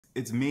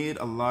it's made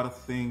a lot of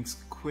things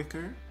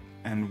quicker.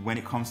 And when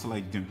it comes to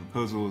like doing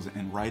proposals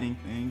and writing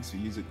things, we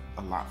use it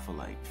a lot for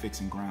like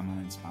fixing grammar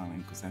and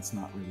spelling, because that's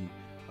not really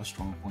a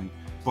strong point.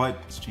 But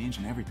it's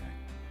changing everything,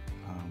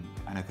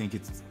 and I think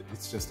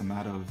it's just a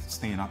matter of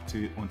staying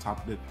on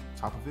top of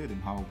it,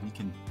 and how we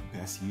can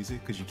best use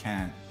it. Because you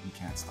can't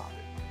stop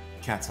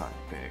it. Cat's out of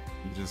the bag.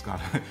 You just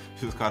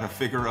gotta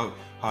figure out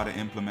how to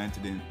implement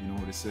it in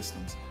all the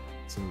systems.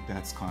 So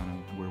that's kind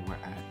of where we're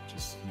at,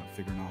 just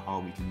figuring out how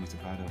we can use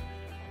it better,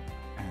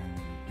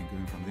 and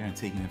going from there and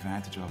taking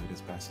advantage of it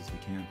as best as we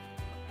can.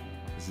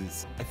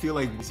 Because I feel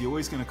like you're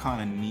always going to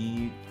kind of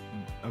need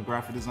a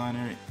graphic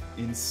designer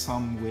in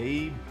some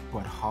way,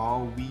 but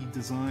how we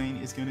design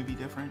is going to be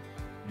different.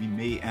 We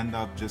may end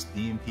up just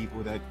being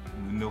people that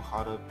know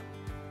how to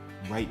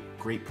write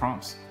great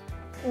prompts.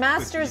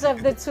 Masters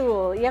of the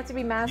tool. You have to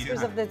be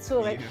masters of the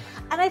tool, right?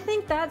 And I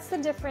think that's the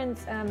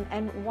difference,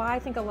 and why I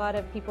think a lot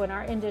of people in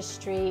our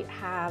industry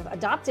have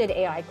adopted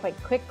AI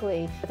quite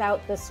quickly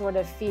without the sort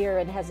of fear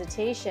and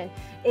hesitation,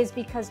 is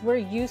because we're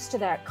used to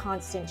that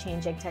constant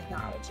changing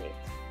technology.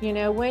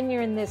 When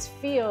you're in this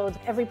field,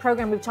 every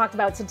program we've talked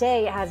about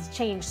today has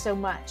changed so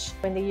much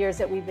in the years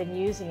that we've been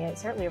using it,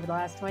 certainly over the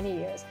last 20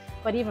 years,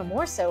 but even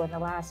more so in the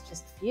last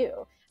just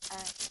few.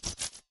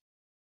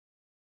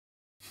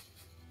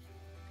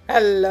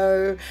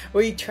 Hello,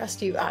 we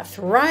trust you are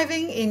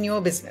thriving in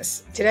your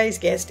business. Today's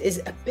guest is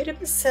a bit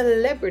of a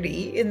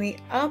celebrity in the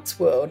arts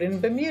world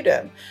in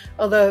Bermuda,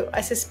 although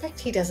I suspect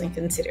he doesn't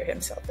consider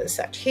himself as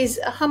such. He's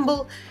a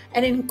humble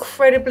and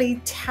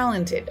incredibly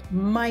talented,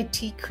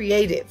 mighty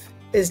creative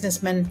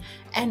businessman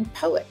and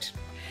poet.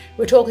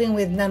 We're talking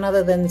with none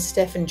other than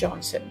Stephan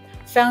Johnstone,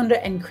 founder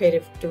and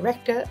creative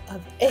director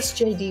of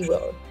SJD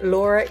World.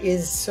 Laura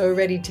is so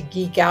ready to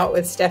geek out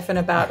with Stephan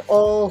about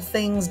all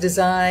things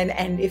design.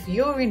 And if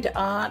you're into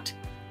art,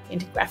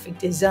 into graphic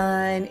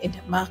design, into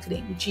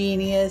marketing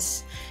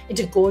genius,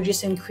 into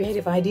gorgeous and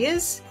creative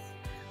ideas,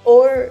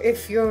 or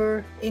if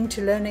you're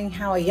into learning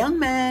how a young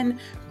man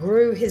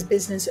grew his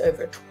business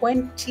over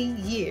 20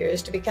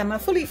 years to become a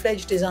fully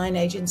fledged design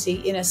agency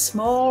in a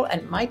small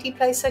and mighty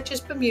place such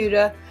as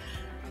Bermuda,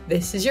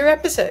 this is your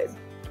episode.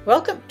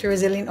 Welcome to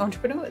Resilient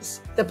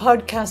Entrepreneurs, the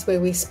podcast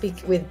where we speak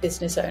with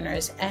business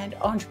owners and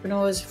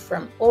entrepreneurs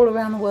from all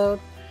around the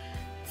world,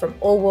 from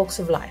all walks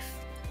of life,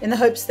 in the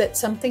hopes that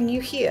something you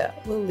hear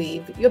will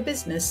leave your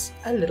business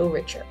a little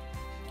richer.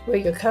 We're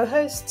your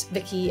co-hosts,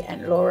 Vicky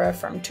and Laura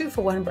from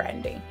 2-for-1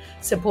 Branding,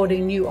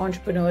 supporting new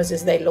entrepreneurs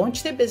as they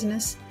launch their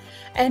business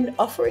and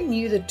offering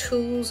you the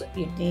tools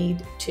you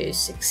need to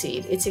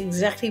succeed. It's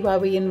exactly why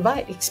we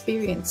invite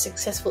experienced,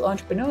 successful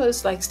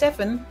entrepreneurs like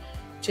Stephan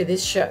to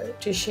this show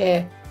to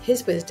share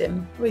his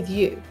wisdom with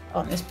you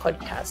on this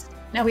podcast.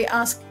 Now we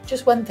ask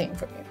just one thing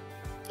from you,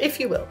 if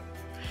you will.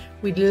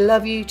 We'd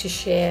love you to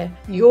share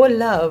your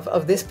love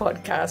of this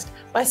podcast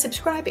by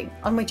subscribing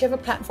on whichever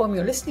platform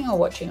you're listening or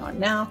watching on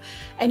now,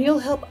 and you'll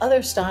help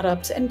other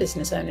startups and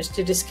business owners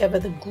to discover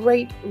the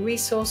great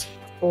resource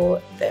for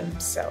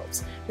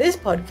themselves. This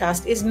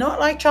podcast is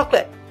not like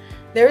chocolate.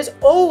 There is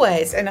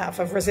always enough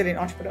of resilient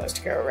entrepreneurs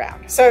to go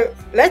around. So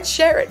let's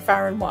share it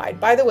far and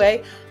wide. By the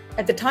way,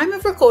 at the time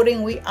of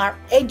recording, we are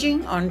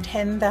edging on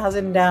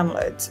 10,000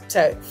 downloads.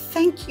 So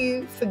thank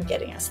you for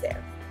getting us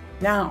there.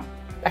 Now,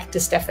 back to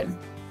Stephan.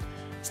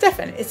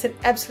 Stephan, it's an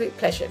absolute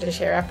pleasure to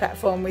share our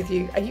platform with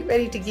you. Are you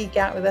ready to geek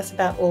out with us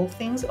about all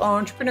things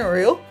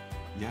entrepreneurial?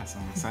 Yes,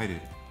 I'm excited.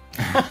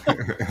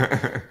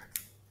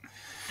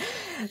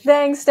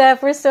 Thanks,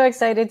 Steph. We're so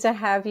excited to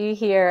have you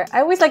here.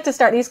 I always like to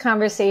start these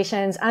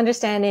conversations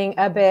understanding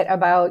a bit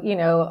about,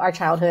 our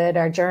childhood,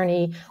 our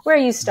journey, where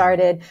you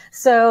started.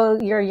 So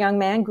you're a young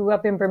man, grew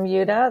up in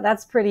Bermuda.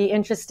 That's pretty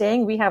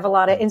interesting. We have a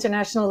lot of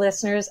international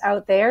listeners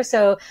out there.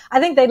 So I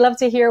think they'd love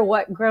to hear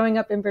what growing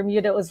up in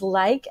Bermuda was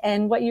like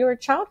and what your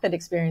childhood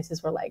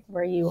experiences were like.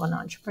 Were you an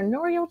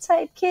entrepreneurial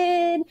type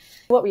kid?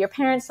 What were your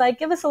parents like?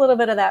 Give us a little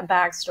bit of that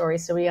backstory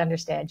so we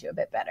understand you a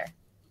bit better.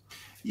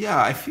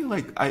 Yeah, I feel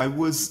like I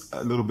was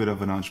a little bit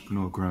of an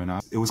entrepreneur growing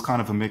up. It was kind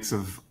of a mix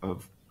of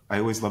I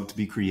always loved to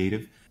be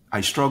creative.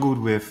 I struggled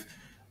with,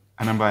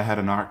 I remember I had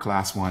an art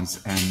class once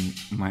and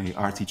my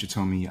art teacher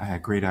told me I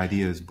had great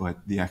ideas, but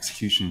the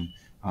execution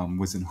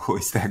wasn't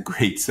always that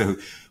great. So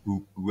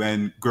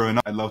when growing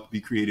up, I loved to be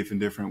creative in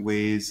different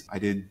ways. I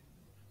did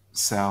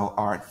sell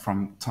art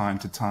from time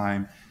to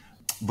time,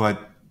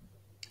 but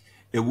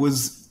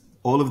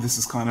all of this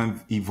has kind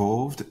of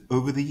evolved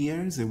over the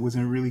years. It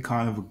wasn't really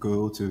kind of a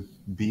goal to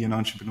be an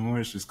entrepreneur.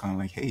 It's just kind of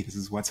like, hey, this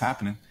is what's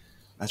happening.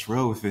 Let's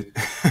roll with it.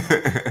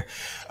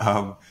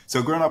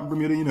 So growing up in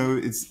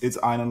Bermuda, it's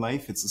island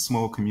life. It's a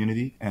small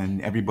community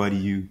and everybody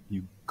you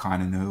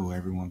kind of know,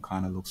 everyone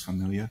kind of looks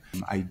familiar.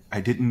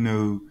 I didn't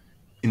know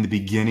in the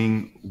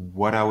beginning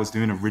what I was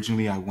doing.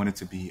 Originally, I wanted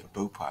to be a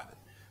boat pilot.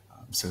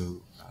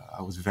 So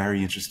I was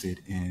very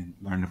interested in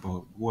learning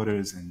about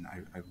waters and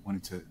I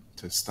wanted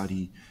to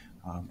study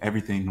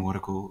everything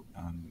nautical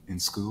in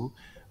school.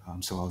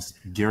 So I was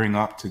gearing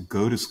up to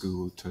go to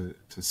school to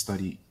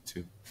study,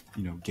 to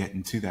get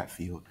into that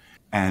field.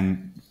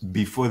 And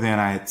before then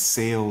I had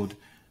sailed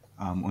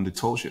on the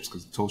toll ships,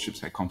 because the toll ships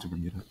had come to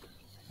Bermuda.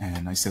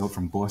 And I sailed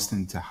from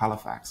Boston to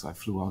Halifax. So I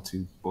flew out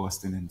to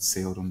Boston and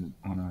sailed on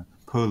a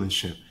Polish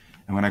ship.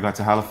 And when I got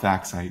to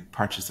Halifax, I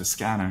purchased a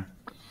scanner.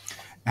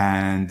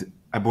 And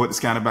I brought the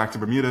scanner back to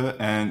Bermuda,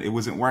 and it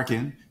wasn't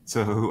working.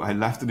 So I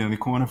left it in the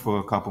corner for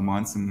a couple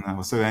months, and I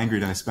was so angry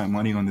that I spent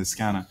money on this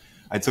scanner.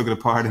 I took it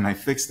apart and I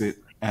fixed it,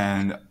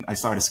 and I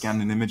started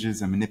scanning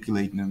images and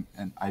manipulating them,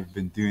 and I've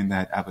been doing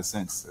that ever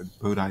since. The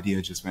boat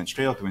idea just went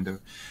straight out the window.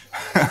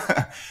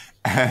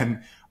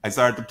 And I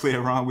started to play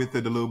around with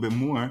it a little bit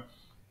more.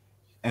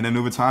 And then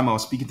over time, I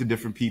was speaking to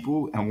different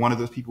people, and one of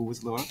those people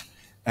was Laura.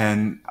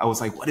 And I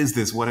was like, what is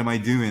this? What am I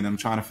doing? I'm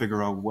trying to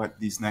figure out what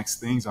these next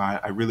things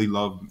are. I really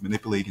love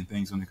manipulating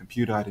things on the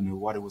computer. I didn't know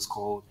what it was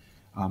called.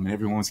 And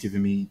everyone was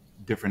giving me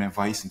different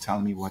advice and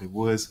telling me what it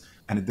was.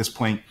 And at this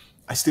point,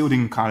 I still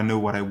didn't kind of know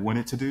what I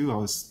wanted to do. I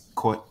was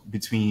caught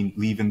between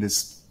leaving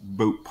this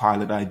boat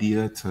pilot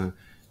idea to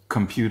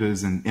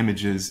computers and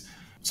images.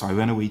 So I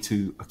went away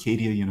to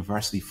Acadia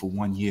University for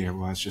 1 year,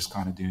 where I was just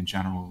kind of doing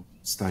general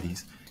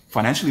studies.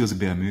 Financially, it was a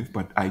bad move,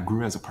 but I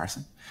grew as a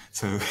person.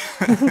 So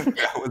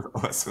that was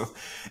awesome.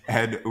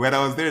 And when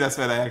I was there, that's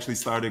when I actually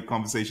started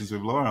conversations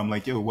with Laura. I'm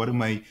like, yo,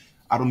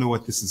 I don't know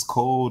what this is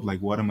called. Like,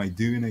 what am I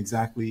doing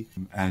exactly?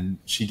 And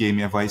she gave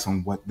me advice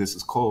on what this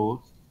is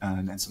called,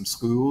 and some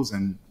schools,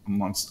 and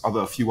amongst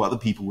a few other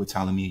people were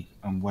telling me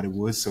what it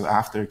was. So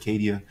after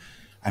Acadia,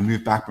 I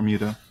moved back to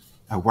Bermuda.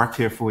 I worked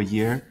here for a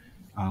year.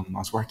 I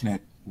was working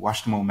at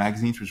Washington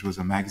Magazines, which was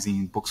a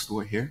magazine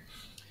bookstore here.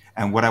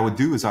 And what I would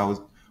do is I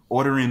was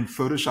ordering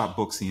Photoshop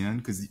books in,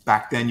 because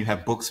back then you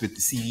have books with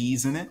the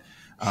CDs in it.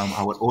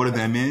 I would order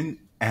them in,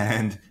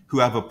 and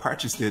whoever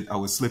purchased it, I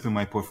would slip in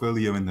my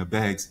portfolio in the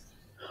bags.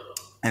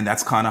 And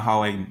that's kind of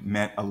how I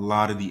met a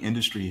lot of the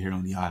industry here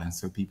on the island.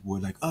 So people were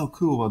like, oh,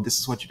 cool. Well, this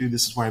is what you do.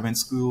 This is where I went to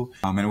school.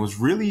 And it was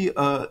really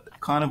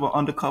kind of an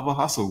undercover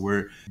hustle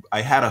where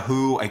I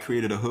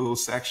created a whole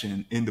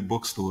section in the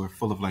bookstore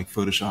full of like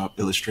Photoshop,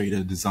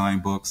 Illustrator, design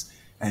books.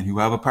 And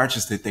whoever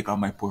purchased it, they got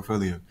my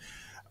portfolio.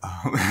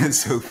 And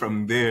so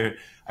from there,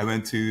 I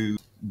went to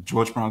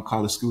George Brown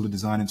College School of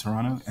Design in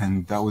Toronto.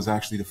 And that was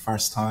actually the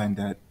first time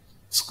that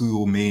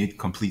school made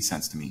complete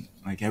sense to me.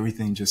 Like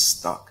everything just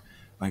stuck.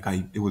 Like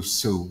it was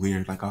so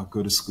weird. Like I'll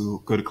go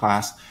to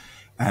class,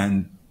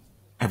 and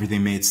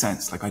everything made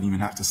sense. Like I didn't even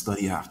have to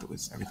study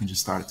afterwards. Everything just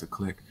started to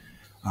click.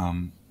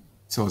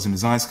 So I was in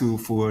design school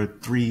for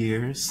 3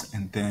 years,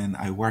 and then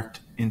I worked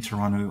in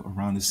Toronto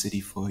around the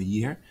city for a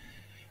year.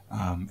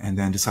 And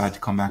then decided to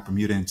come back to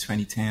Bermuda in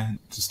 2010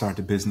 to start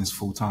the business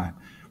full time.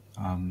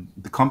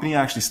 The company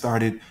actually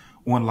started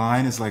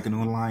online as like an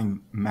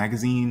online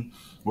magazine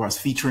where I was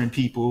featuring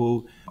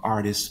people,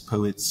 artists,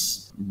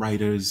 poets,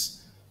 writers,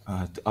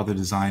 other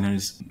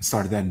designers.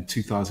 Started that in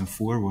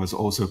 2004, where I was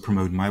also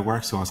promoting my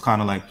work. So I was kind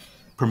of like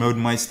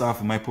promoting my stuff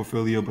and my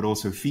portfolio, but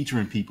also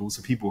featuring people.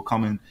 So people were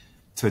coming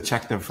to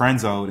check their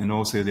friends out, and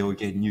also they were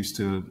getting used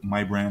to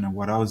my brand and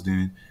what I was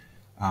doing.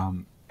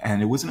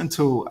 And it wasn't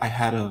until I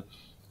had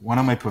one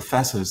of my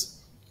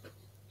professors,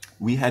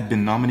 we had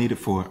been nominated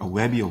for a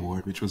Webby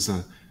Award, which was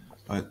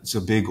it's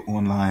a big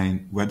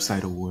online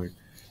website award,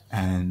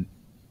 and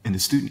in the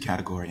student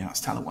category. And I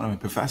was telling one of my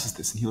professors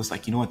this, and he was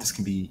like, you know what, this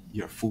can be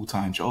your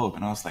full-time job.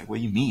 And I was like, what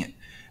do you mean?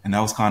 And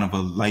that was kind of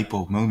a light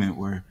bulb moment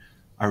where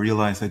I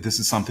realized that this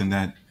is something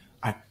that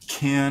I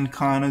can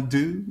kind of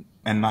do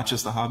and not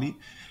just a hobby.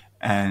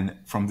 And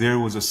from there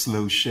was a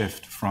slow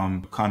shift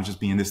from kind of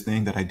just being this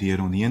thing that I did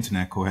on the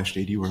internet called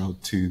SJD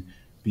World to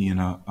being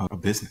a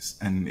business.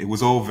 And it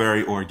was all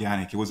very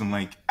organic. It wasn't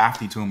like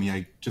after he told me,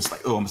 I just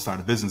like, oh, I'm gonna start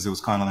a business. It was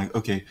kind of like,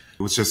 okay,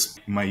 it was just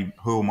my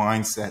whole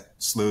mindset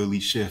slowly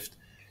shift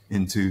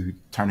into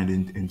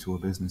turning it into a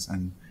business.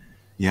 And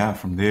yeah,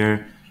 from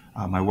there,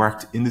 I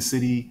worked in the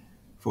city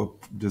for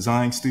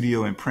design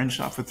studio and print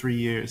shop for 3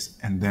 years.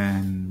 And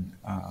then,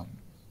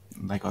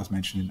 like I was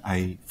mentioning,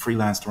 I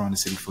freelanced around the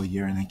city for a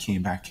year, and then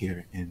came back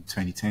here in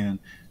 2010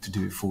 to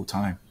do it full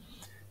time.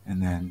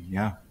 And then,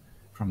 yeah,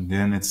 from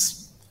then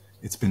it's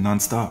been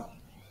nonstop.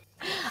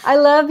 I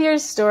love your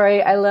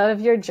story. I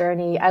love your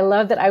journey. I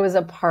love that I was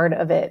a part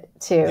of it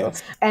too.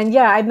 Yes. And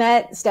yeah, I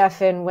met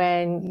Stephan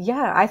when,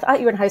 I thought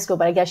you were in high school,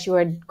 but I guess you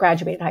were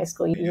graduated high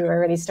school. You were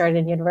already started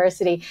in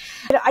university.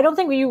 I don't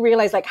think you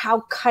realize like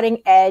how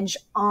cutting edge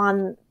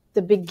on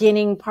the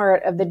beginning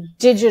part of the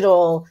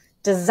digital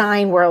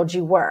design world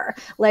you were.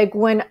 Like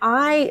when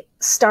I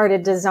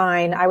started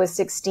design, I was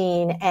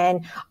 16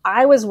 and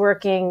I was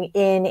working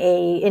in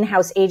a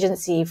in-house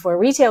agency for a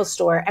retail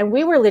store. And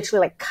we were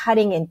literally like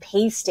cutting and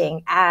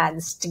pasting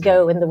ads to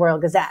go in the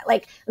World Gazette,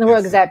 like the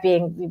World Gazette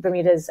being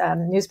Bermuda's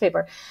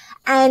newspaper.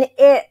 And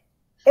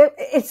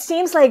it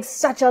seems like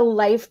such a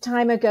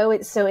lifetime ago.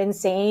 It's so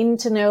insane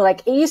to know,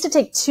 like, it used to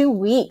take 2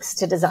 weeks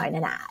to design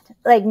an ad.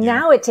 Like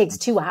now it takes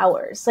 2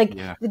 hours. Like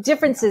the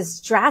difference is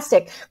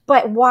drastic.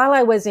 But while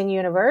I was in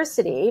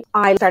university,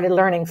 I started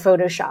learning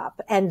Photoshop,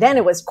 and then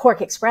it was Quark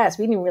Express.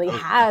 We didn't really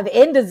have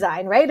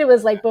InDesign, right? It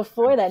was like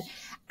before then.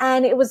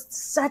 And it was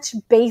such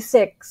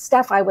basic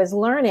stuff I was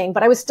learning,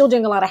 but I was still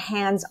doing a lot of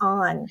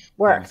hands-on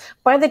work. Yes.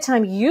 By the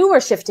time you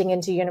were shifting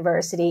into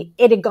university,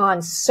 it had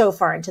gone so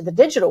far into the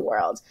digital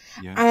world.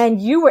 Yes.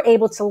 And you were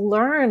able to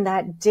learn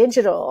that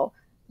digital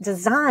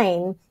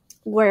design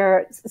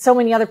where so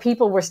many other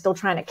people were still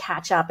trying to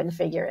catch up and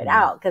figure it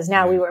out, because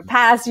now we were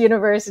past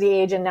university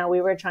age and now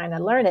we were trying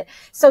to learn it.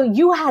 So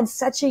you had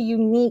such a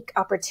unique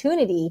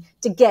opportunity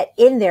to get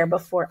in there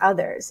before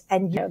others.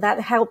 And that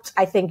helped,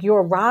 I think,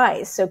 your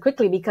rise so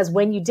quickly, because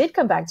when you did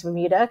come back to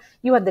Bermuda,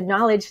 you had the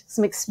knowledge,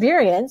 some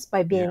experience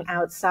by being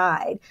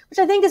outside, which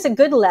I think is a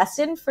good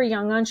lesson for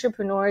young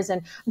entrepreneurs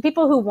and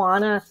people who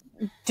want to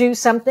do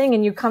something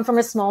and you come from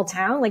a small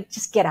town, like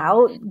just get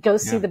out, go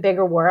see the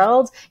bigger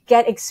world,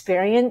 get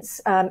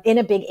experience in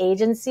a big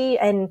agency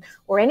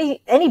or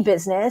any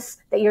business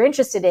that you're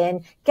interested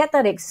in, get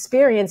that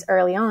experience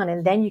early on,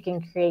 and then you can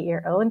create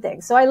your own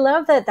thing. So I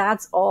love that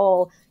that's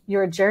all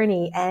your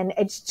journey. And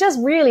it's just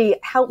really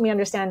helped me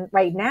understand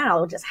right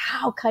now just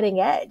how cutting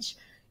edge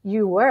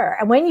you were.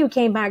 And when you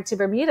came back to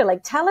Bermuda,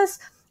 like tell us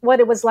what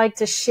it was like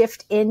to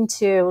shift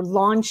into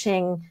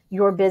launching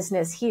your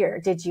business here.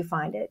 Did you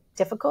find it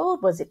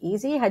difficult? Was it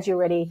easy? Had you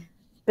already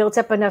built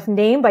up enough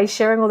name by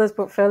sharing all those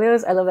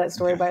portfolios? I love that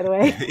story, by the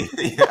way.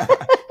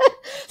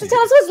 So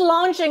tell us what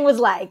launching was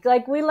like.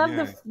 Like we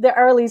love the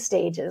early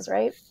stages,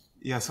 right?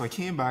 Yeah, so I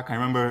came back. I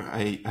remember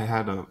I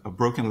had a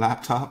broken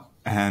laptop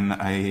and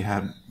I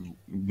had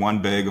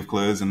one bag of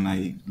clothes and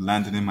I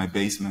landed in my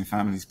basement, my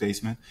family's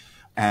basement.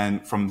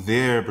 And from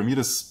there,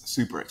 Bermuda's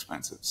super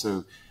expensive.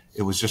 So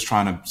it was just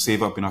trying to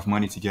save up enough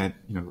money to get,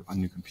 a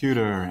new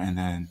computer, and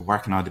then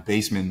working out the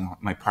basement.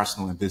 My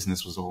personal and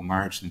business was all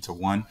merged into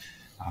one.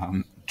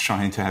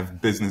 Trying to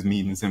have business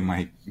meetings in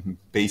my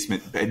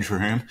basement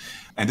bedroom.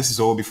 And this is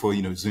all before,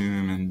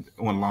 Zoom and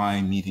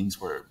online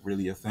meetings were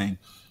really a thing.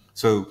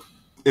 So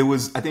it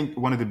was, I think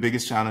one of the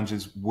biggest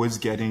challenges was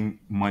getting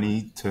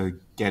money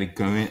to get it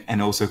going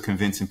and also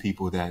convincing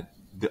people that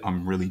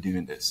I'm really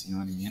doing this. You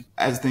know what I mean?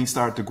 As things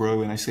started to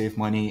grow and I saved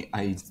money,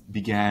 I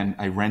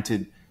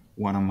rented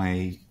one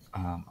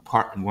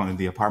of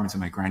the apartments in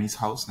my granny's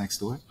house next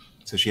door.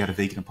 So she had a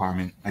vacant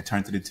apartment. I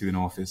turned it into an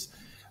office,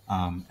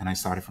 and I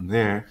started from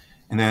there.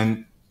 And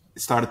then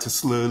it started to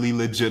slowly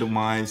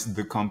legitimize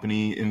the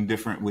company in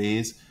different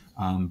ways,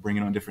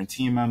 bringing on different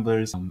team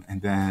members.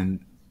 And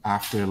then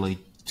after like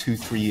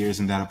 2-3 years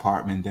in that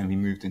apartment, then we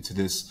moved into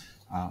this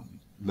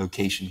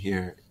location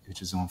here,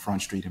 which is on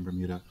Front Street in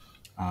Bermuda.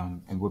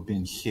 And we've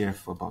been here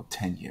for about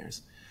 10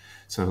 years.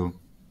 So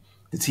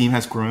the team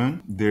has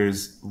grown.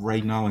 There's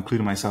right now,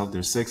 including myself,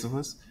 there's 6 of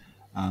us.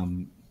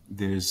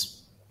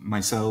 There's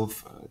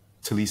myself,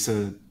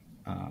 Talisa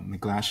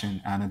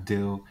McGlashan, Anna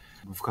Dill.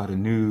 We've got a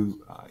new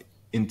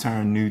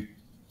intern, new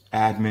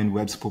admin,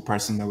 web support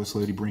person that we're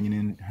slowly bringing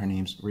in. Her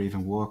name's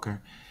Raven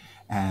Walker.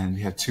 And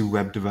we have 2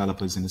 web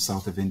developers in the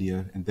south of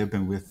India, and they've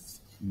been with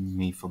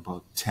me for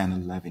about 10,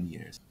 11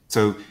 years.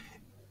 So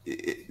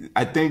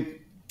I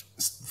think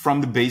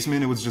from the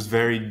basement, it was just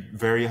very,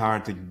 very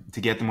hard to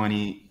get the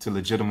money to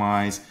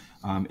legitimize.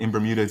 In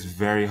Bermuda, it's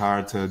very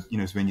hard to,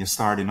 when you're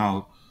starting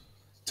out,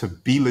 to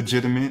be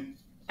legitimate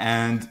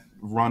and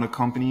run a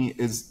company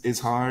is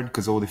hard,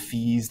 because all the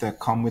fees that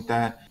come with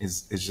that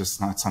is just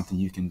not something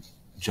you can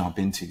jump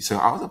into. So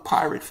I was a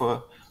pirate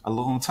for a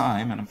long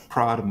time, and I'm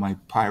proud of my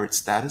pirate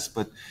status.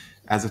 But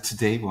as of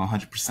today, we're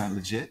 100%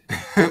 legit.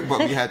 But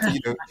we had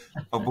to,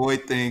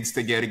 avoid things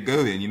to get it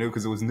going,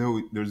 because there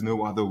was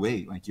no other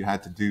way. Like you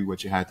had to do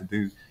what you had to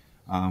do.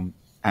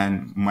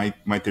 And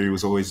my theory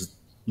was always,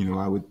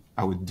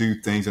 I would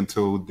do things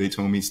until they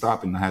told me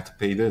stop, and I had to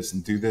pay this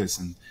and do this,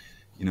 and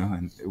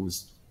and it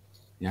was,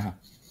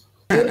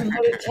 doing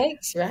what it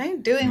takes,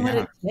 right? Doing what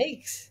it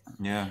takes.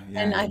 Yeah.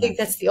 And I think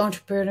that's the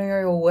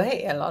entrepreneurial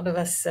way. A lot of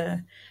us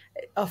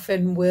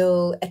often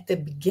will, at the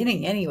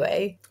beginning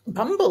anyway,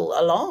 bumble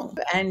along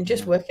and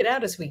just work it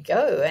out as we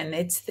go. And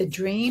it's the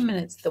dream and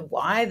it's the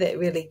why that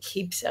really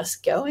keeps us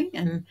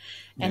going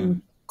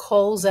and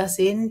calls us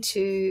in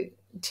to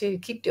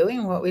keep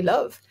doing what we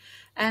love.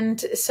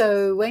 And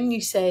so when you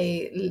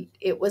say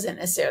it wasn't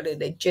necessarily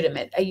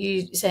legitimate, are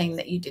you saying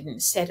that you didn't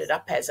set it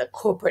up as a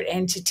corporate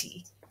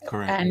entity?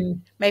 Correct.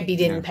 And maybe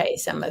didn't pay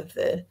some of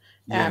the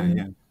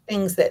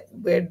things that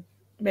we're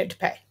meant to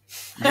pay?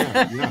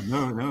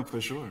 No,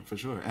 for sure.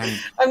 And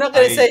I'm not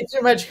going to say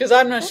too much because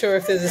I'm not sure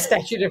if there's a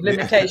statute of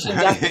limitations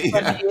after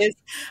 20 years.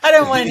 I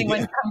don't want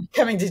anyone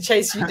coming to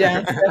chase you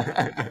down. So.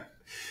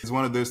 It's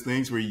one of those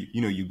things where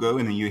you go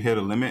and then you hit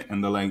a limit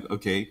and they're like,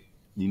 okay,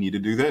 you need to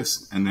do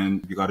this, and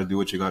then you got to do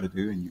what you got to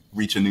do, and you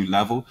reach a new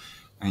level,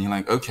 and you're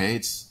like, okay,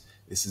 this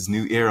is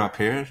new era up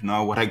here.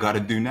 Now what I got to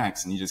do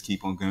next, and you just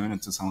keep on going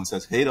until someone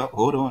says, hey,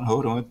 hold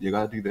on, you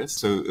got to do this.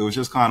 So it was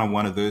just kind of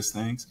one of those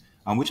things,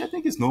 which I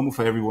think is normal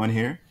for everyone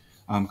here.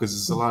 Because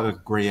there's a lot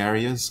of gray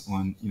areas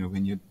on,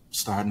 when you're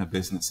starting a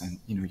business and,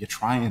 you're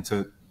trying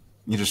to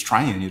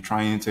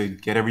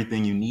get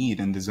everything you need,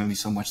 and there's only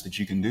so much that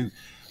you can do.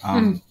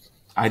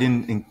 I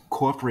didn't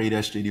incorporate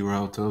SJD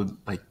World until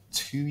like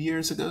 2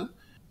 years ago.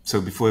 So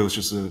before it was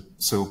just a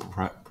sole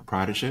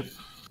proprietorship.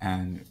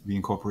 and we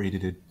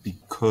incorporated it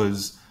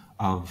because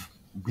of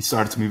we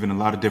started to move in a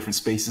lot of different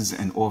spaces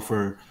and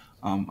offer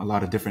a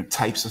lot of different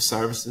types of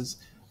services.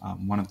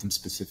 One of them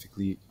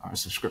specifically our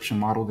subscription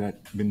model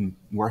that we've been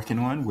working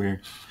on,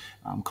 where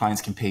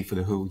clients can pay for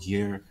the whole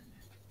year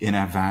in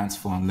advance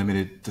for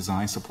unlimited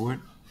design support,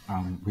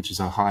 which is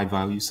a high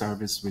value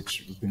service,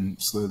 which we've been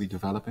slowly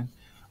developing.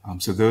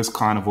 So those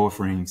kind of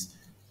offerings,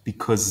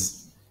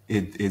 because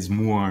it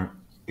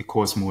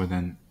costs more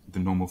than the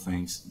normal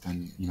things,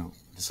 then,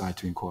 decide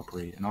to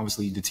incorporate. And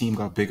obviously the team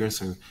got bigger,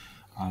 so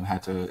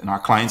and our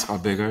clients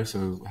got bigger,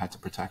 so we had to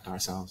protect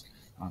ourselves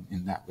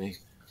in that way.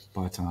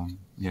 But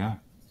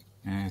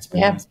it's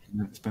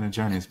been a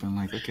journey. It's been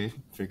like, okay,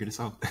 figure this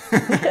out.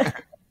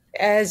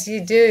 As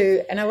you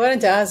do. And I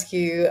wanted to ask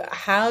you,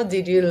 how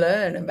did you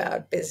learn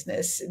about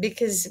business?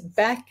 Because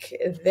back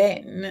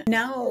then,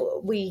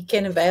 now we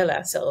can avail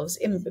ourselves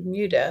in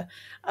Bermuda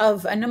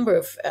of a number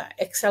of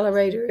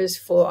accelerators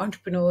for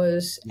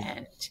entrepreneurs.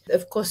 And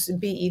of course, the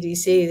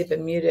BEDC, the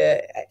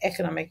Bermuda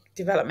Economic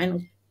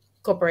Development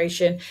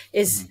Corporation,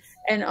 is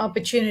an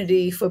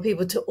opportunity for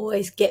people to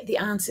always get the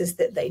answers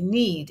that they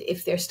need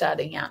if they're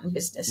starting out in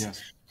business.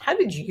 Yes. How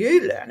did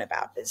you learn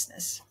about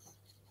business?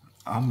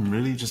 I'm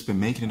really just been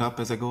making it up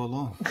as I go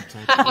along.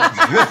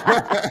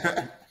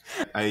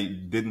 I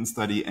didn't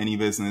study any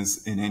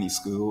business in any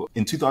school.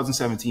 In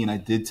 2017, I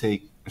did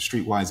take a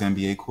Streetwise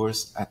MBA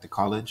course at the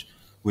college,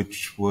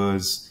 which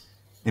was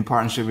in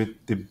partnership with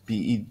the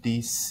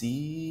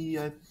BEDC,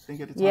 I think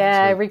at the time.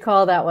 Yeah, I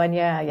recall that one.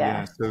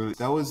 Yeah. So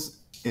that was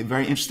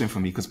very interesting for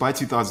me because by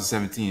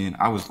 2017,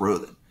 I was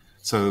rolling.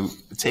 So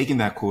taking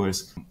that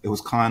course, it was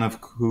kind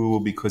of cool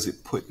because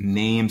it put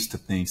names to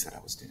things that I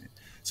was doing.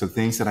 So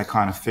things that I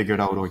kind of figured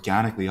out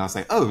organically, I was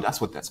like, oh,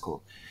 that's what that's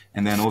called.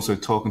 And then also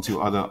talking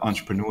to other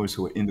entrepreneurs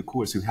who were in the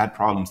course who had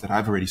problems that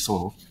I've already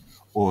solved,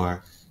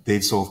 or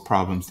they've solved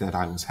problems that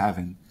I was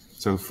having.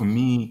 So for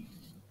me,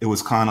 it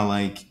was kind of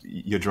like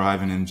you're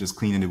driving and just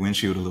cleaning the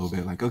windshield a little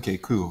bit, like, okay,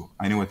 cool,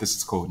 I know what this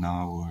is called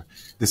now, or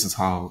this is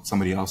how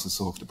somebody else has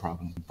solved the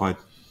problem. But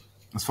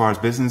as far as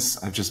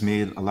business, I've just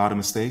made a lot of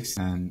mistakes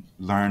and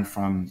learned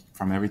from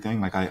everything.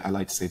 Like I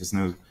like to say, there's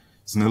no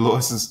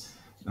losses.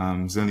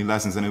 There's only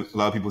lessons, and a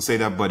lot of people say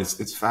that, but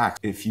it's fact.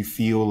 If you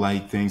feel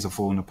like things are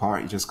falling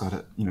apart, you just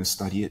gotta,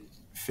 study it,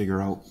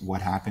 figure out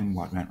what happened,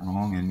 what went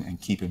wrong,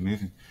 and keep it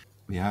moving.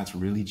 But yeah, it's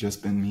really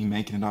just been me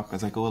making it up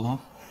as I go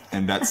along,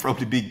 and that's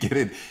probably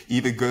beginning.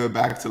 Even going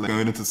back to like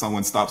going into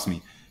someone stops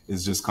me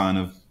is just kind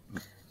of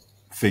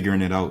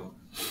figuring it out.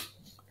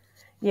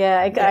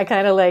 Yeah, I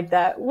kind of like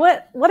that.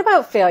 What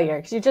about failure?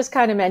 Because you're just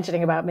kind of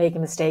mentioning about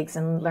making mistakes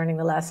and learning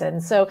the lesson.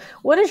 So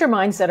what is your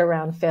mindset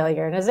around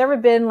failure? And has there ever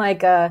been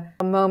like a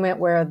moment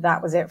where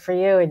that was it for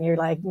you and you're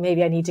like,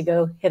 maybe I need to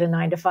go hit a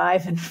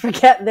 9-to-5 and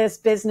forget this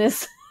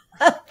business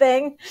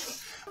thing?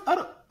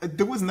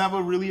 There was never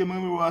really a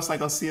moment where I was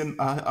like,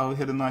 I'll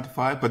hit a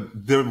 9-to-5.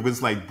 But there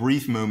was like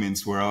brief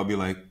moments where I'll be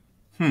like,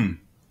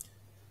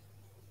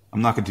 I'm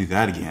not going to do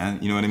that again.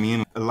 You know what I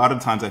mean? A lot of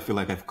times I feel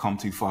like I've come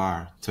too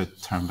far to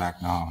turn back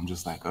now. I'm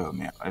just like, oh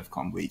man, I've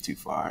come way too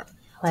far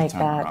to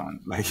turn around.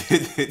 Like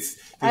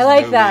I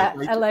like that.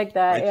 I like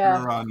that. Yeah.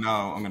 Turn around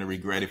now, I'm going to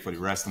regret it for the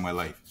rest of my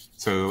life.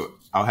 So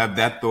I'll have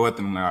that thought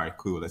and I'm like, all right,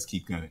 cool, let's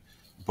keep going.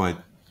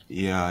 But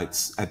yeah,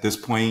 it's at this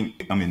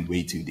point, I'm in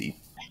way too deep.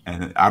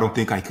 And I don't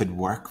think I could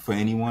work for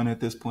anyone at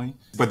this point.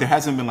 But there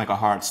hasn't been like a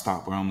hard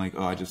stop where I'm like,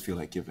 oh, I just feel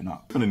like giving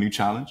up. It's been a new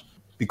challenge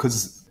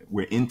because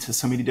we're into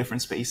so many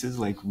different spaces.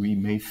 Like we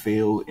may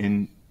fail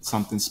in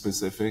something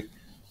specific,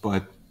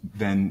 but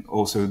then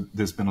also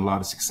there's been a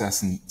lot of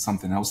success in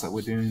something else that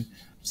we're doing.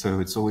 So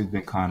it's always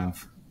been kind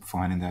of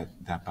finding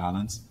that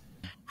balance.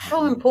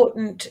 How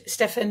important,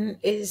 Stephan,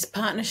 is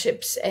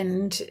partnerships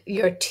and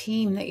your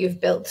team that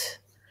you've built?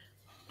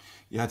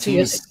 Yeah, team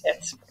is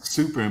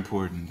super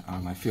important.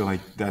 I feel like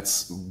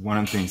that's one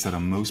of the things that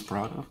I'm most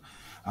proud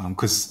of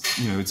because,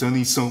 it's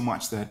only so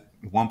much that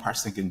one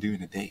person can do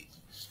in a day.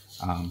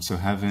 So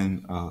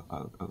having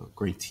a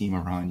great team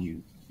around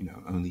you,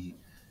 only,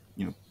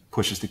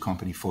 pushes the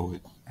company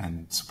forward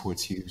and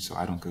supports you. So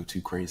I don't go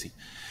too crazy.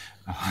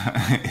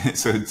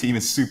 So the team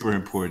is super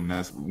important.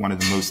 That's one of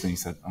the most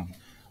things that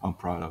I'm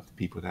proud of, the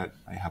people that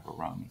I have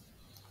around me.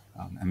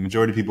 And the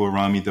majority of people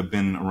around me, they've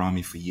been around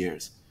me for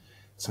years.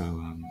 So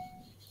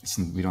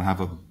we don't have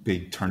a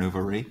big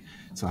turnover rate.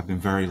 So I've been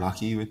very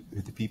lucky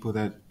with the people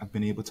that I've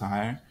been able to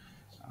hire.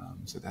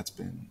 So that's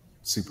been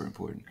super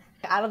important.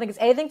 I don't think it's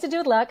anything to do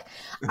with luck.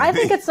 I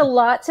think it's a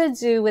lot to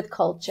do with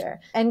culture,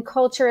 and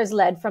culture is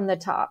led from the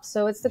top.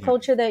 So it's the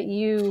culture that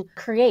you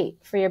create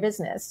for your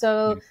business.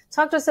 So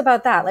talk to us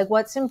about that. Like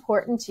what's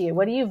important to you?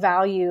 What do you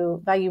value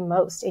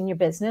most in your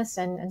business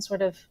and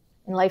sort of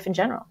in life in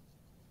general?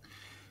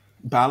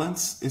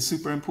 Balance is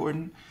super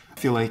important. I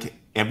feel like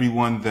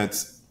everyone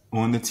that's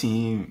on the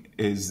team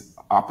is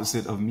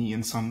opposite of me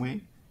in some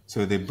way.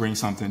 So they bring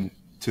something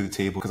to the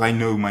table because I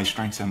know my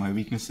strengths and my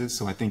weaknesses.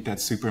 So I think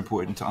that's super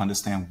important to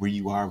understand where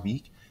you are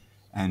weak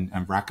and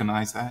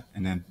recognize that,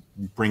 and then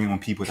bringing on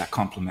people that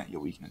complement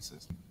your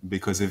weaknesses.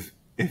 Because if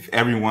if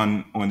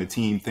everyone on the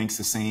team thinks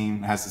the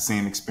same, has the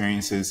same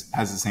experiences,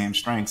 has the same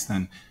strengths,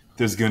 then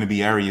there's going to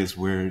be areas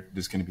where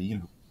there's going to be,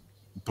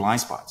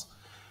 blind spots.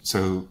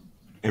 So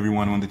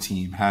everyone on the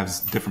team has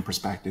different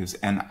perspectives.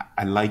 And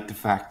I like the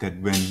fact that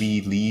when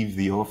we leave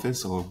the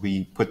office or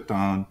we put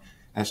down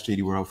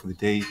SJD World for the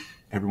day,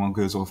 everyone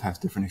goes off, has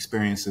different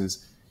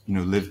experiences,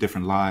 live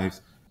different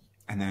lives.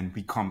 And then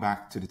we come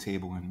back to the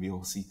table and we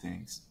all see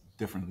things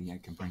differently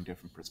and can bring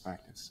different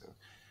perspectives. So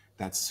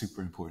that's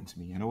super important to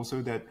me. And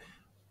also that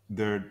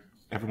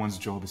everyone's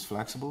job is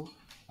flexible.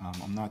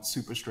 I'm not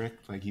super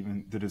strict, like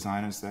even the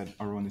designers that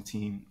are on the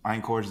team, I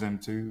encourage them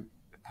to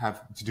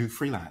do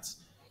freelance,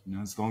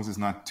 as long as it's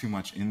not too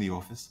much in the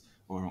office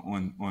or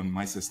on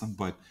my system.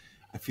 But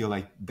I feel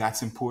like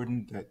that's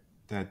important,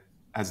 that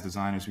as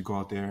designers, we go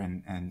out there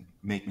and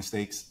make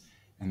mistakes,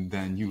 and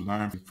then you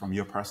learn from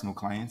your personal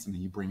clients and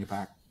then you bring it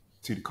back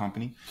to the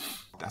company.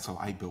 That's how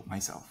I built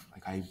myself.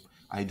 Like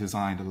I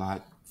designed a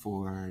lot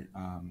for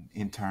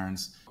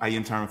interns. I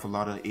interned with a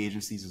lot of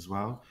agencies as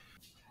well.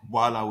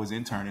 While I was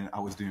interning, I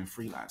was doing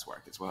freelance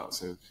work as well.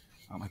 So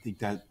I think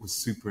that was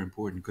super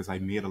important because I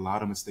made a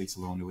lot of mistakes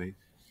along the way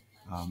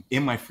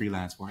in my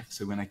freelance work.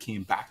 So when I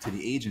came back to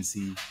the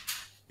agency,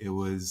 it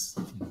was,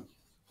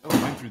 I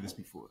went through this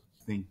before.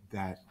 I think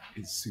that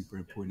is super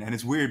important. And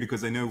it's weird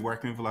because I know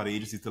working with a lot of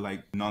agencies to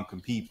like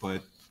non-compete,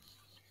 but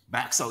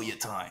max out your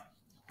time.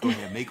 Go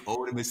ahead, make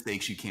all the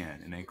mistakes you can,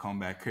 and then come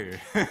back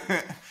here,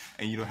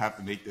 and you don't have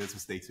to make those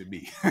mistakes with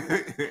me.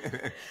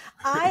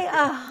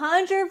 I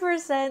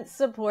 100%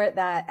 support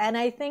that, and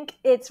I think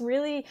it's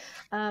really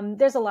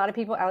there's a lot of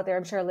people out there,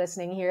 I'm sure,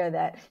 listening here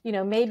that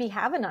maybe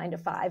have a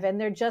 9-to-5, and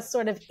they're just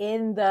sort of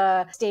in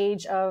the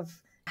stage of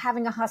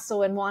having a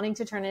hustle and wanting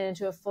to turn it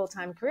into a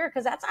full-time career,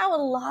 because that's how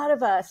a lot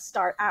of us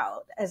start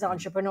out as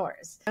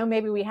entrepreneurs.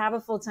 Maybe we have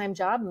a full-time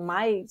job.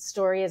 My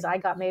story is I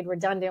got made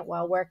redundant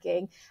while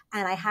working,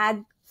 and I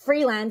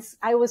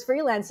was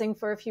freelancing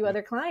for a few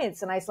other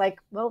clients. And I was like,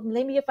 well,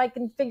 maybe if I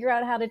can figure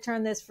out how to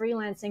turn this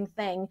freelancing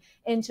thing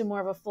into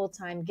more of a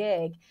full-time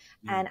gig.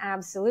 Yeah. And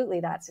absolutely,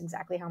 that's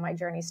exactly how my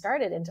journey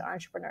started into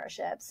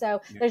entrepreneurship.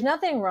 So there's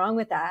nothing wrong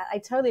with that. I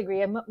totally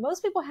agree. And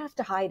most people have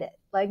to hide it.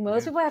 Like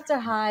most people have to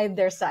hide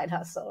their side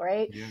hustle,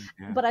 right?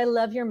 But I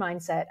love your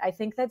mindset. I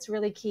think that's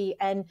really key.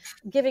 And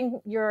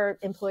giving your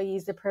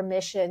employees the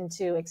permission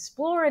to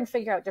explore and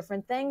figure out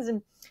different things.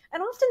 And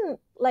often,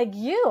 like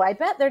you, I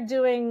bet they're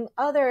doing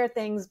other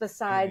things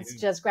besides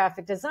just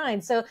graphic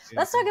design. So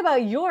let's talk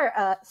about your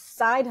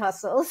side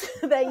hustles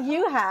that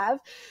you have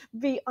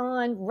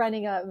beyond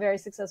running a very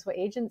successful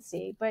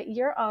agency. But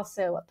you're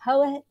also a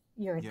poet,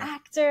 you're an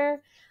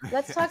actor.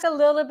 Let's talk a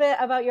little bit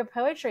about your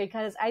poetry,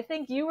 because I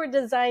think you were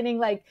designing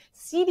like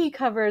CD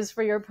covers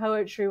for your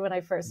poetry when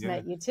I first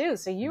met you too.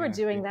 So you were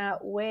doing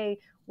that way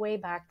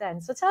back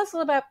then. So tell us a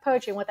little about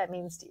poetry and what that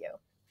means to you.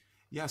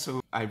 Yeah,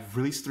 so I've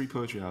released 3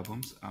 poetry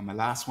albums. My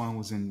last one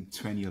was in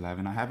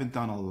 2011. I haven't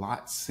done a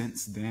lot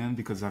since then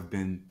because I've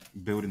been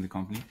building the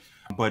company.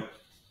 But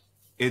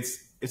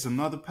it's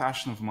another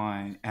passion of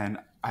mine, and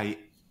I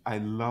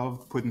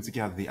love putting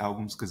together the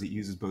albums because it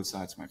uses both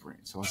sides of my brain.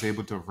 So I was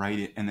able to write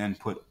it and then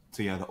put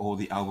together all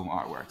the album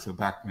artwork. So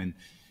back when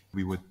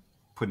we were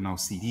putting out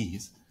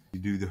CDs, we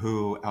do the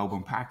whole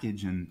album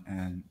package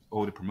and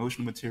all the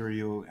promotional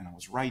material, and I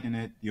was writing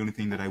it. The only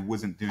thing that I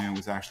wasn't doing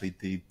was actually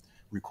the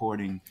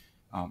recording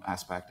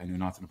aspect. I knew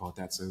nothing about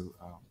that. So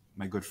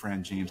my good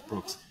friend James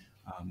Brooks,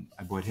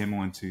 I brought him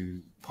on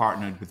to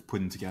partner with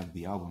putting together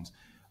the albums.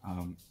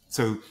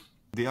 So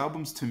the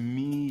albums, to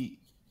me,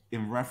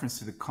 in reference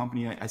to the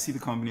company, I see the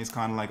company as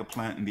kind of like a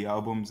plant, and the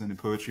albums and the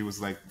poetry was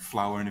like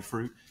flower and the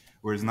fruit,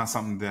 where it's not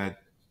something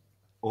that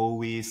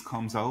always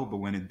comes out, but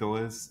when it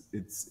does,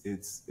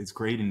 it's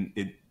great, and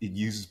it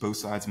uses both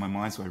sides of my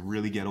mind. So I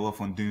really get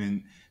off on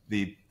doing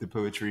the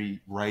poetry,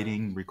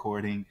 writing,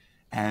 recording,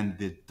 and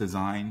the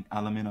design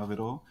element of it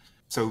all.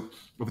 So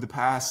over the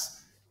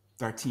past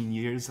 13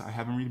 years, I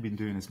haven't really been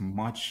doing as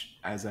much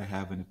as I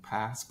have in the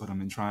past, but I've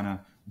been trying to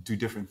do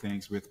different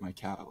things with my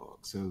catalog.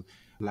 So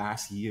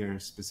last year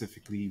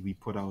specifically, we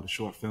put out a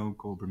short film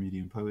called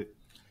Bermudian Poet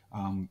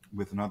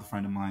with another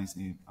friend of mine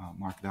named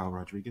Mark Dal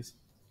Rodriguez.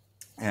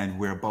 And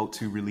we're about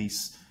to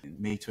release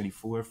May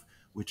 24th,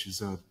 which is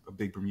a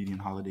big Bermudian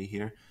holiday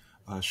here,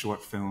 a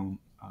short film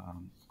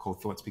called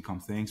Thoughts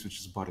Become Things, which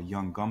is about a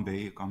young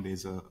Gumbe. Gumbe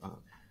is a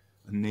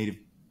native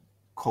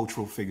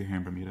cultural figure here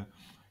in Bermuda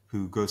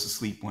who goes to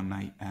sleep one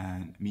night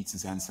and meets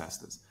his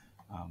ancestors,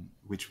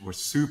 which we're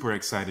super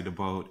excited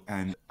about.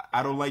 And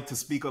I don't like to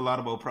speak a lot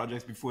about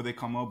projects before they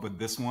come out, but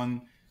this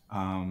one,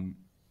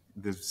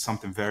 there's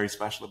something very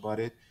special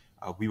about it.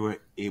 We were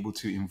able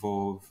to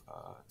involve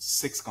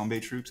 6 Gombe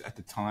troops at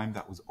the time.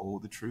 That was all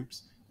the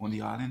troops on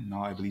the island.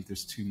 Now I believe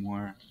there's 2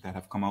 more that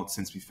have come out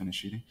since we finished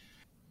shooting.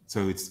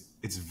 So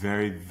it's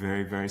very,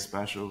 very, very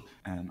special,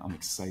 and I'm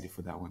excited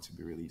for that one to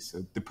be released.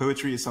 So the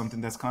poetry is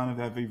something that's kind of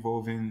ever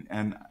evolving,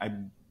 and I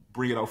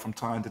bring it out from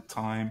time to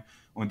time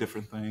on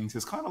different things.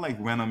 It's kind of like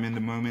when I'm in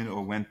the moment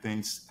or when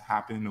things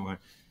happen, or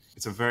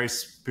it's a very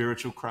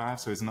spiritual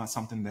craft. So it's not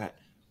something that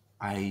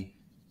I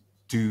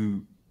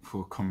do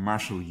for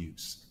commercial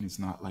use. It's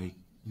not like,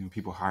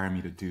 people hire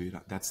me to do it.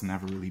 That's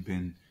never really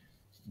been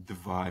the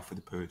vibe for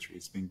the poetry.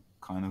 It's been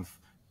kind of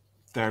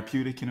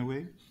therapeutic in a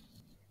way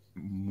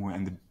more,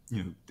 and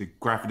the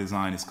graphic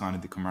design is kind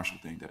of the commercial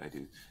thing that I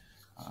do.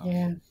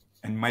 Yeah.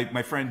 And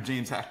my friend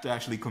James had to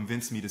actually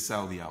convince me to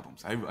sell the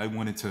albums. I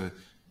wanted to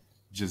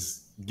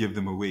just give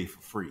them away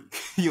for free.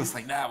 He was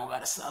like, nah, we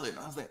gotta sell it. And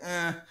I was like,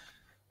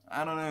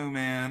 I don't know,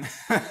 man.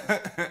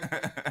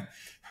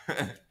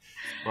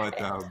 But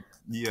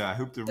yeah, I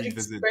hope to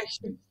revisit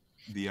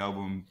the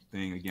album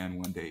thing again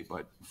one day.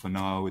 But for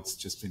now, it's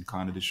just been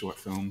kind of the short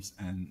films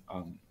and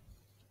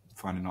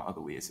finding out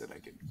other ways that I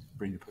can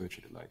bring the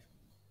poetry to life.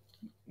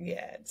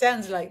 Yeah, it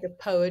sounds like the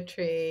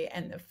poetry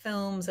and the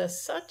films are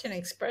such an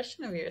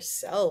expression of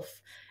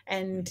yourself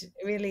and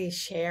really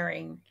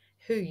sharing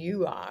who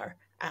you are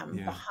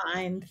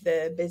behind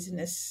the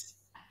business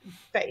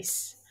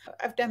face.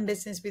 I've done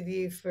business with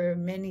you for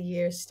many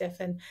years,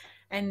 Stephan,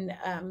 and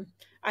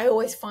I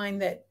always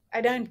find that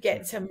I don't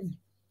get some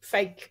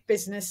fake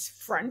business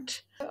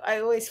front. I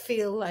always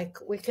feel like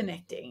we're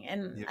connecting,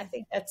 and I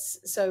think that's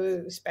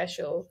so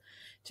special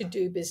to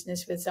do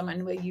business with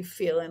someone where you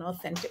feel an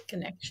authentic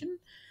connection.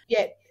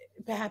 Yet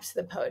perhaps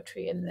the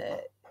poetry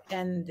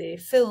and the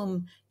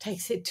film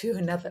takes it to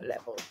another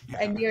level,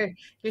 and you're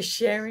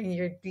sharing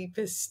your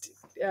deepest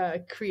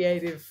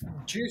creative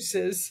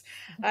juices,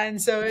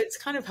 and so it's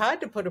kind of hard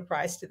to put a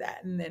price to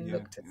that and then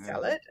look to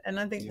sell it. And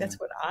I think that's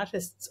what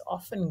artists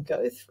often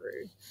go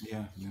through.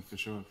 Yeah, for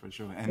sure.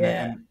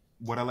 And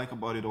what I like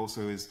about it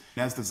also is,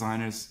 as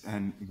designers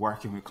and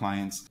working with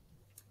clients,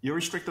 you're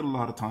restricted a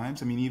lot of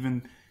times. I mean,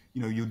 even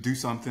you'll do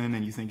something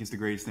and you think it's the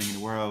greatest thing in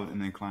the world,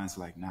 and then clients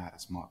are like, nah,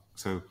 that's mug.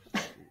 So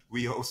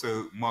we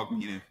also mug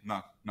meaning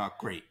not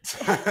great.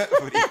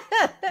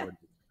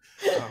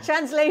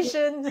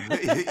 Translation.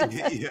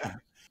 Yeah.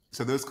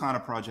 So those kind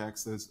of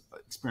projects, those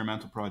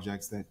experimental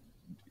projects that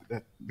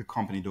the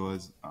company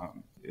does,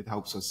 it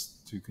helps us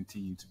to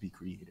continue to be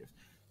creative.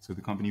 So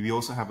the company, we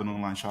also have an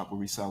online shop where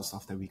we sell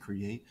stuff that we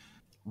create.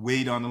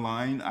 Way down the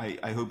line,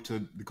 I hope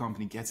the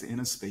company gets in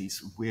a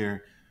space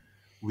where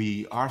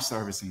we're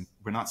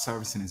not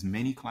servicing as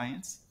many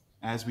clients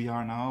as we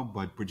are now,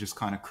 but we're just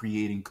kind of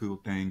creating cool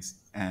things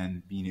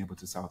and being able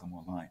to sell them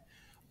online.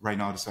 Right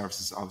now, the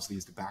services obviously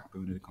is the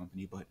backbone of the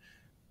company, but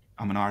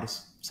I'm an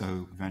artist,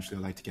 so eventually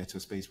I'd like to get to a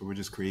space where we're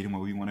just creating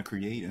what we want to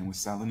create, and we're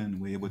selling it, and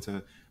we're able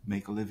to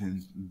make a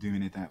living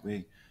doing it that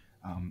way.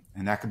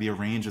 And that could be a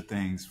range of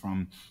things,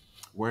 from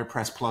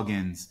WordPress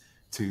plugins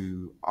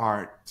to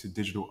art, to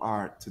digital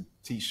art, to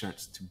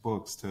t-shirts, to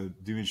books, to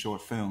doing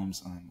short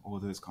films. All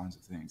those kinds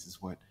of things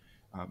is what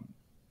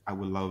I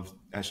would love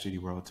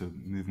SJD World to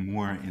move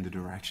more in the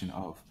direction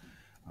of,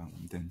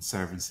 than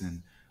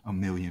servicing a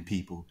million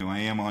people. I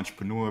am an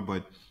entrepreneur,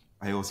 but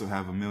I also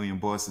have a million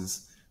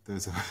bosses.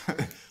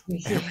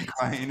 Every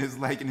client is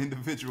like an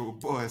individual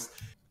boss,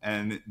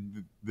 and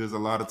there's a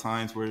lot of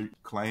times where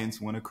clients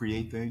want to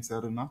create things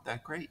that are not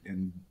that great,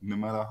 and no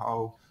matter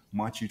how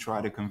much you try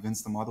to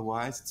convince them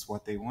otherwise, it's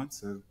what they want.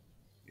 So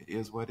it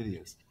is what it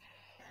is.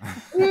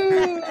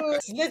 Ooh,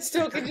 let's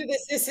talk into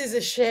this. This is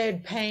a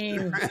shared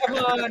pain. Come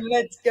on,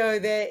 let's go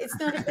there. It's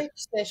not a big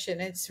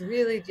session. It's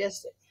really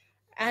just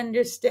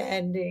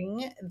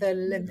understanding the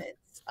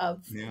limits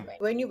of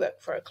when you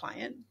work for a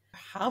client.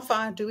 How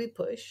far do we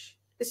push?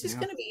 This is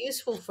going to be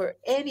useful for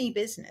any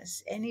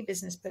business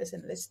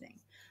person listening.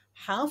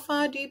 How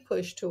far do you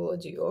push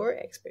towards your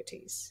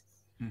expertise?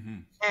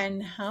 Mm-hmm.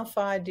 And how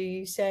far do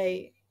you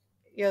say,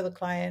 you're the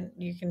client,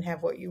 you can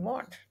have what you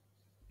want?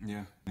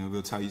 Yeah.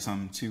 We'll tell you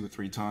something 2 or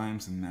 3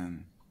 times, and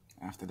then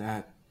after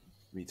that,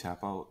 we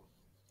tap out.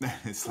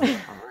 It's like,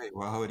 all right,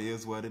 well, it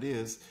is what it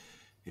is.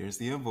 Here's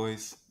the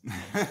invoice.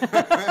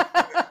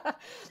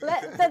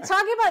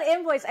 Talking about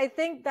invoice, I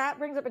think that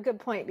brings up a good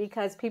point,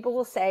 because people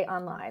will say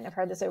online, I've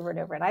heard this over and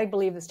over, and I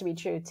believe this to be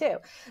true too,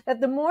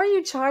 that the more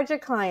you charge a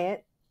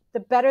client,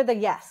 the better the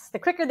yes, the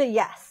quicker the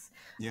yes.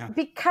 Yeah.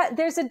 Because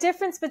there's a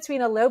difference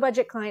between a low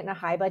budget client and a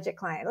high budget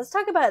client. Let's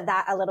talk about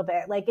that a little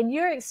bit. Like, in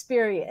your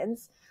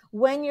experience,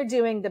 when you're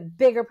doing the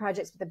bigger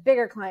projects with the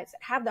bigger clients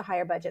that have the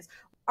higher budgets,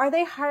 are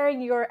they hiring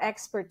your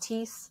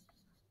expertise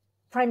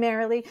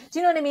primarily? Do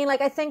you know what I mean?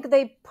 Like, I think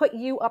they put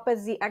you up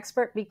as the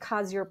expert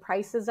because your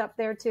price is up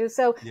there too.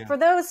 So for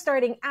those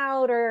starting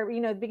out, or,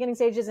 beginning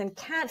stages and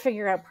can't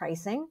figure out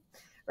pricing,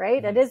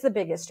 right? It is the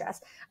biggest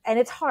stress. And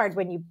it's hard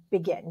when you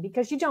begin,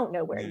 because you don't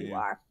know where you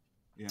are.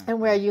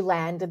 And where you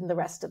land in the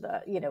rest of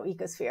the,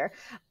 ecosphere.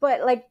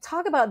 But like,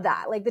 talk about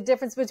that, like the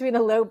difference between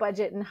a low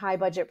budget and high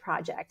budget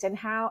project, and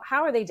how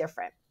are they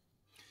different?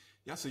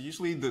 Yeah. So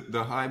usually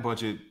the high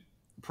budget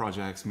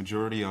projects,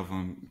 majority of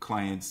them,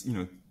 clients,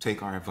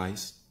 take our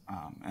advice.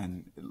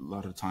 And a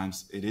lot of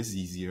times it is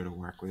easier to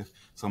work with.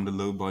 Some of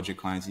the low budget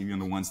clients, even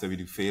the ones that we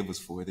do favors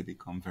for, they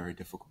become very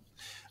difficult.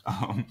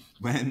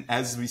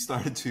 As we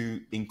started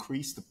to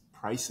increase the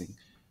pricing,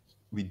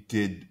 we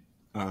did,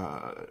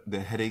 the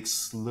headaches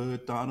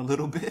slowed down a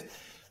little bit,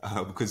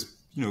 because,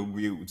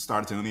 we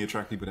started to only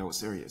attract people that were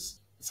serious.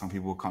 some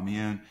people will come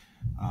in,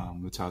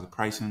 we'll tell the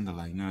pricing. They're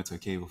like, no, it's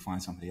okay. We'll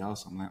find somebody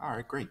else. I'm like, all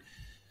right, great.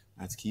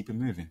 Let's keep it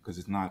moving because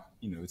it's not,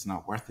 it's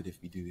not worth it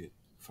if we do it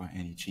for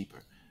any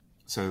cheaper.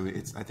 So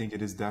I think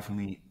it is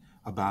definitely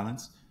a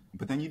balance.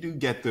 But then you do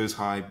get those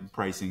high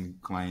pricing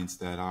clients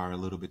that are a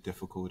little bit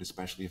difficult,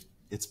 especially if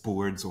it's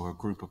boards or a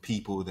group of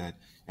people that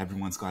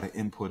everyone's got an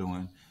input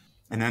on.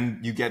 And then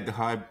you get the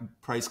high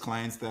price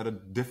clients that are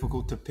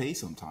difficult to pay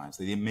sometimes.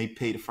 They may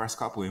pay the first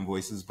couple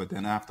invoices, but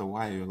then after a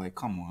while, you're like,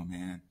 come on,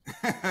 man.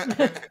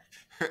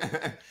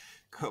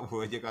 Come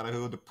on, you got a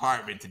whole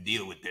department to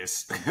deal with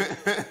this.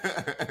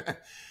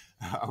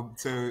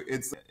 So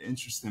it's an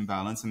interesting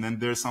balance. And then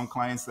there's some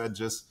clients that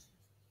just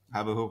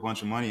have a whole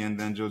bunch of money and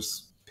then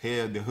just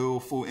pay the whole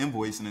full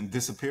invoice and then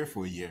disappear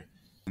for a year.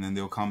 And then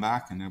they'll come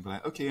back and they'll be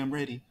like, okay, I'm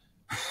ready.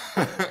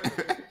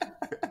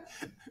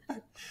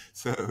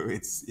 So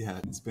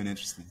it's been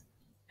interesting.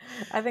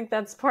 I think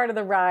that's part of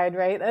the ride,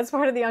 right? That's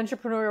part of the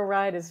entrepreneurial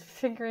ride, is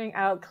figuring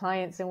out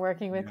clients and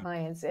working with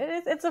clients.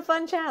 It's a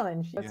fun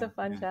challenge. It's a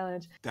fun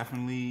challenge.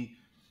 Definitely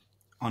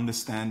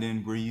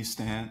understanding where you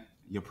stand,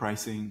 your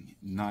pricing,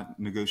 not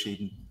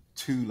negotiating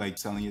too, like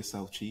selling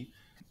yourself cheap,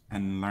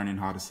 and learning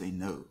how to say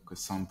no, because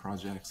some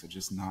projects are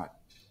just not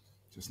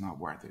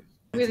worth it.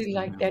 I really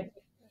like that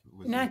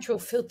natural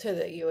filter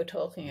that you were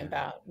talking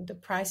about. The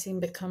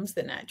pricing becomes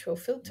the natural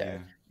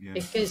filter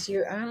because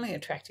you're only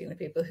attracting the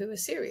people who are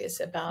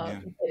serious about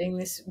getting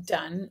this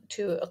done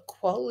to a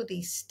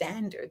quality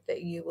standard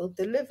that you will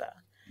deliver.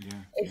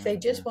 If they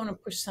just want to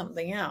push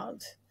something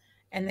out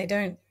and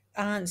they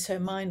aren't so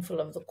mindful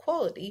of the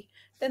quality,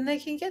 then they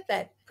can get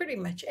that pretty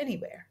much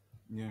anywhere,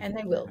 and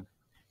they will.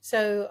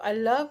 So I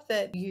love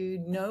that you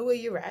know where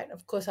you're at.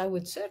 Of course, I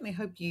would certainly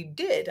hope you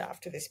did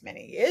after this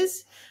many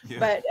years.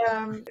 But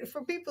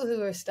for people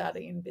who are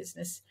starting in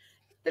business,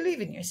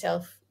 believe in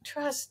yourself.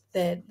 Trust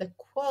that the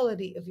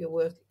quality of your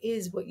work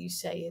is what you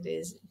say it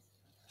is.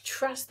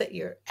 Trust that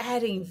you're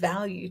adding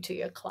value to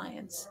your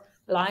client's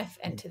life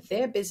and to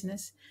their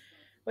business,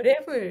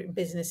 whatever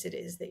business it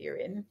is that you're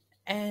in,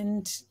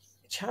 and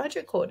charge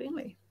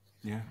accordingly.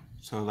 Yeah.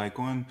 So like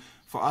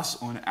for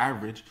us on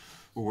average,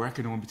 we're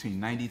working on between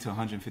 90 to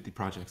 150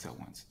 projects at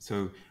once.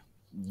 So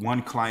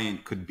one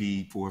client could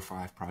be 4 or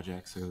 5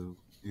 projects. So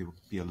it would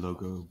be a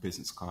logo,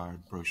 business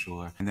card,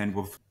 brochure. And then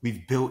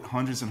we've built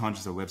hundreds and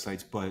hundreds of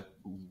websites, but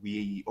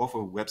we offer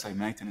website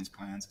maintenance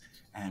plans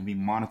and we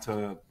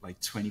monitor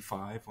like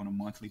 25 on a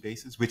monthly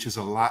basis, which is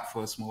a lot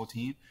for a small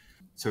team.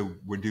 So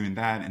we're doing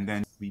that. And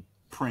then we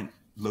print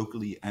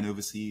locally and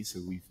overseas. So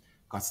we've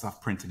got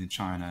stuff printed in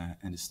China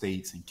and the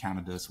States and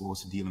Canada. So we're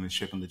also dealing with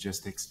shipping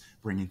logistics,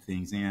 bringing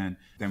things in.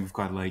 Then we've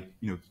got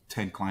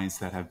 10 clients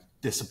that have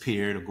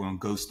disappeared or gone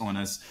ghost on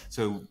us.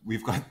 So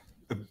we've got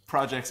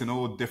projects in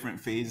all different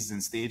phases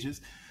and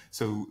stages.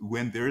 So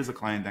when there is a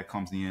client that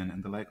comes in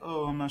and they're like,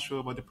 oh, I'm not sure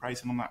about the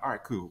price. And I'm like, all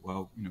right, cool.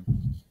 Well,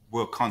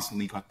 we'll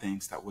constantly got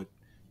things that would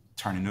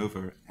turn it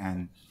over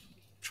and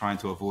trying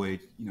to avoid,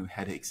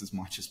 headaches as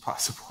much as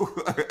possible.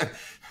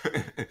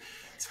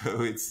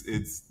 So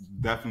it's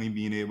definitely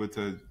being able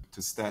to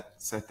set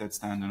that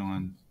standard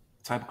on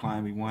the type of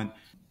client we want.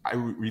 I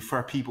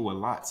refer people a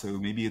lot. So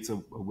maybe it's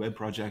a web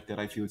project that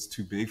I feel it's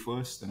too big for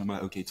us. Then I'm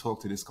like, okay,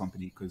 talk to this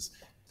company because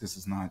this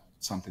is not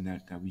something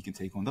that we can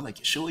take on. They're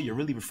like, sure, you're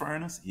really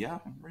referring us? Yeah,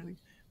 I'm really,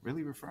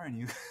 really referring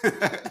you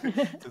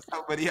to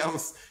somebody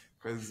else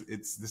because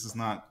it's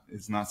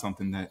not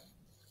something that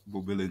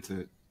we're willing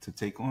to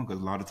take on, because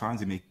a lot of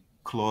times it may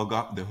clog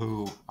up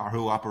our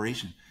whole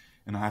operation,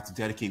 and I have to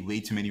dedicate way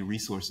too many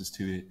resources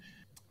to it,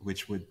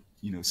 which would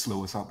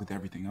slow us up with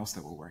everything else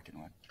that we're working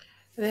on.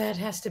 That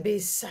has to be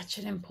such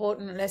an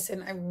important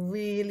lesson. I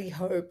really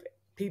hope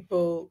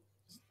people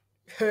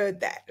heard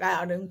that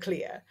loud and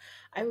clear.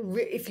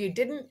 If you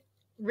didn't,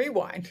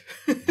 rewind,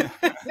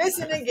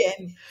 listen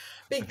again,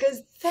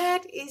 because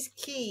that is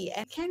key,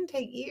 and it can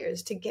take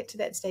years to get to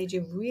that stage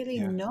of really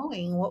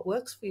knowing what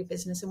works for your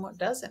business and what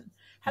doesn't.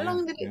 How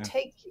long did it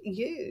take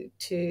you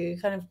to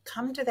kind of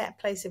come to that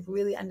place of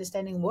really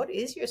understanding what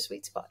is your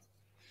sweet spot?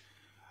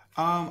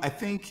 I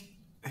think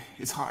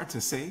it's hard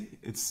to say.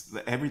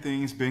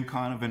 Everything has been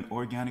kind of an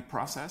organic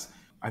process.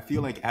 I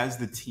feel like as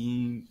the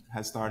team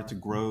has started to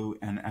grow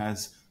and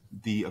as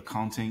the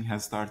accounting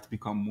has started to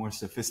become more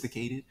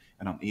sophisticated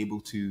and I'm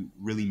able to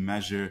really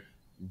measure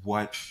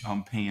what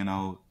I'm paying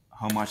out,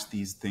 how much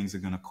these things are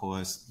going to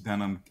cost,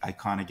 then I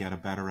kind of get a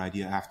better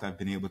idea after I've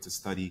been able to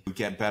study,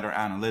 get better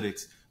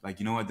analytics. Like,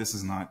 you know what, this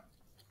is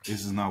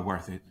not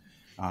worth it.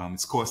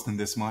 It's costing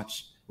this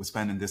much. We're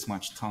spending this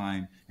much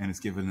time and it's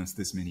giving us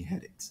this many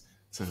headaches.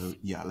 So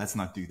yeah, let's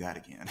not do that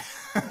again.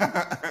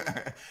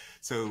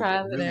 So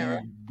trial and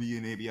error.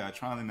 Being able,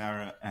 trial and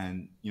error,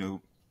 and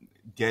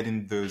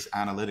getting those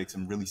analytics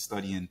and really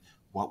studying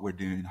what we're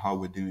doing, how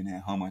we're doing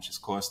it, how much it's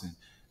costing,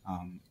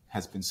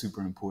 has been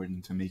super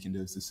important to making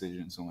those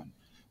decisions on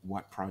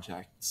what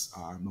projects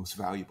are most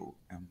valuable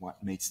and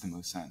what makes the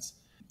most sense.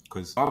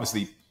 Because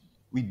obviously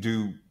we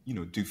do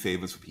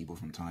favors for people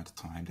from time to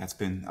time. That's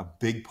been a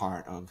big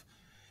part of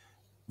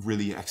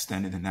really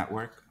extending the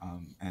network,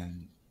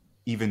 and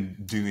even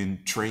doing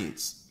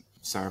trades.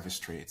 service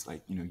trades,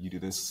 like, you do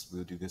this,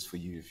 we'll do this for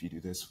you if you do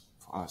this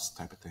for us,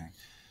 type of thing.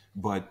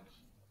 But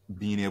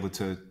being able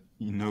to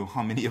know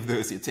how many of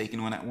those you're taking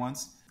on at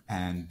once,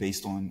 and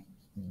based on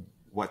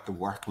what the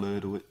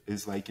workload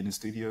is like in the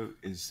studio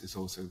is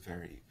also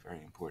very,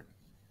 very important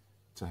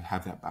to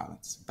have that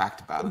balance. Back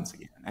to balance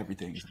again.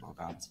 Everything is about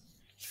balance.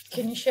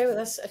 Can you share with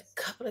us a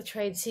couple of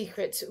trade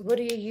secrets? What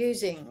are you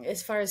using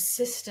as far as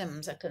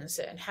systems are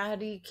concerned? How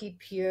do you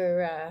keep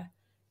your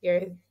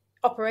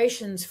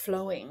operations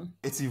flowing?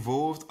 It's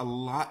evolved a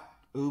lot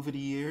over the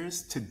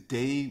years.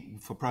 Today,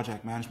 for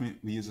project management,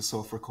 we use a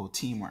software called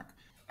Teamwork,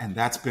 and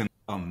that's been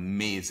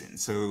amazing.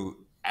 So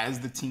as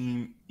the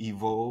team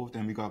evolved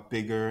and we got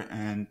bigger,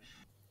 and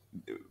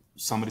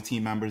some of the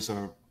team members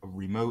are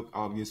remote,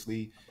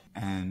 obviously,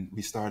 and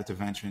we started to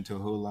venture into a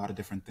whole lot of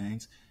different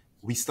things.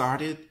 We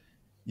started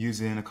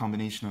using a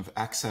combination of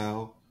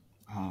Excel,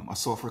 a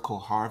software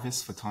called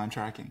Harvest for time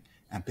tracking,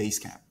 and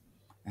Basecamp.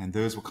 And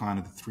those were kind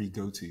of the three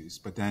go-tos.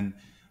 But then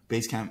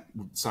Basecamp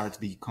started to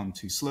become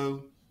too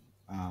slow.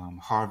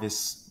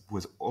 Harvest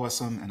was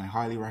awesome, and I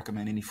highly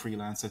recommend any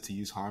freelancer to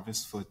use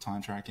Harvest for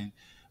time tracking.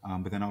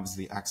 But then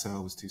obviously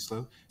Excel was too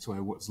slow. So I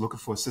was looking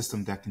for a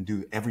system that can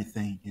do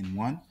everything in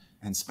one,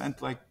 and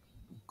spent like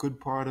a good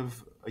part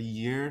of a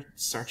year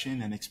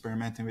searching and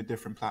experimenting with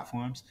different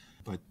platforms.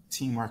 But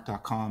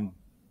teamwork.com,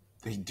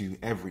 they do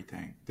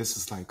everything. This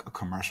is like a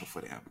commercial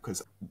for them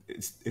because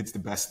it's the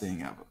best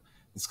thing ever.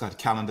 It's got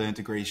calendar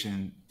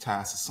integration,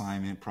 task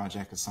assignment,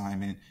 project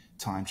assignment,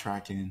 time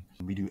tracking.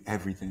 We do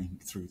everything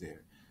through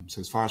there.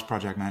 So as far as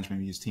project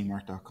management, we use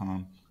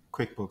teamwork.com,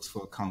 QuickBooks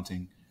for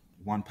accounting,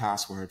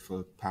 1Password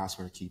for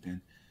password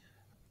keeping,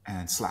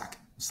 and Slack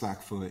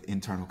for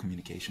internal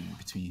communication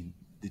between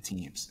the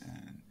teams,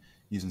 and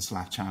using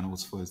Slack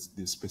channels for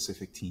the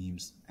specific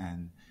teams,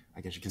 and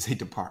I guess you could say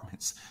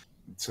departments.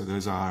 So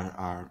those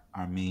are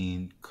our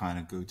main kind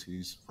of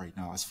go-tos right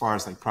now as far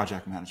as like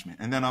project management.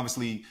 And then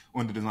obviously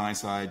on the design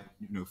side,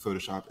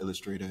 Photoshop,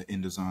 Illustrator,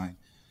 InDesign.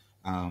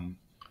 And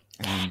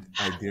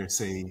I dare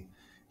say,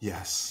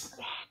 yes.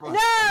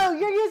 No,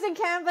 you're using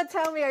Canva.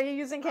 Tell me, are you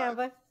using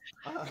Canva?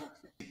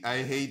 I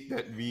hate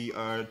that we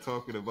are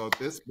talking about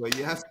this, but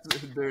yes,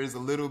 there is a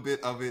little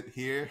bit of it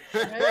here.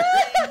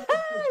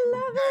 I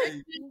love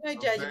it. No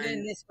judgment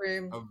in this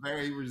room. I'm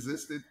very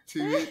resistant to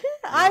it.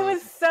 I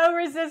was so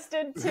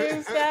resistant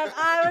too, Steph.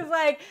 I was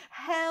like,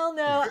 hell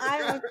no,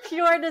 I'm a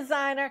pure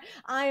designer.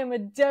 I am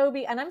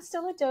Adobe, and I'm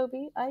still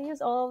Adobe. I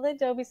use all the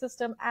Adobe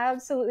system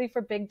absolutely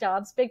for big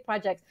jobs, big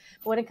projects.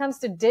 But when it comes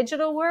to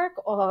digital work,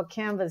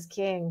 Canva's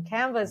king.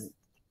 Canva's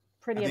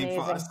pretty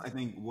amazing. For us, I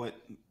think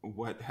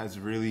what has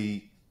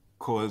really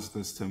caused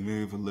us to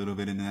move a little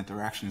bit in that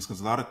direction is because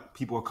a lot of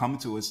people are coming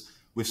to us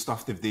with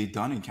stuff that they've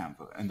done in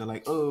Canva, and they're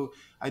like, oh,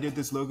 I did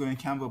this logo in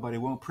Canva, but it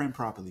won't print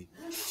properly.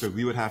 So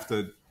we would have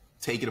to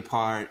take it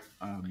apart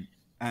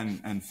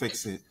and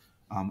fix it.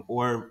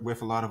 Or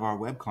with a lot of our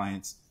web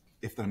clients,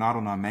 if they're not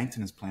on our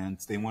maintenance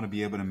plans, they want to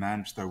be able to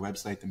manage their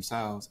website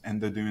themselves,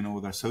 and they're doing all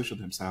their social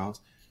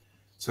themselves.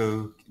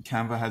 So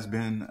Canva has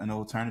been an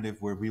alternative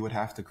where we would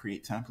have to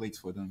create templates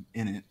for them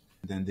in it,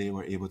 and then they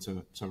were able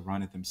to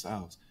run it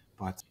themselves.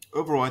 But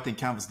overall, I think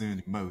Canva's doing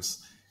the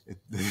most.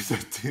 They're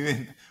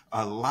doing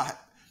a lot.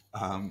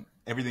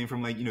 Everything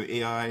from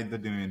AI, they're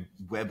doing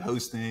web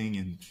hosting,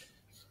 and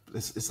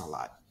it's a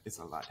lot. It's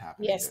a lot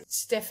happening. Yes, there.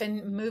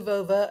 Stephan, move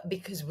over,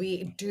 because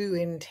we do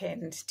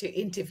intend to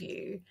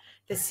interview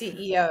the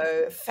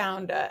CEO,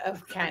 founder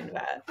of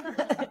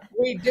Canva.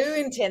 We do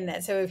intend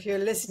that. So if you're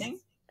listening,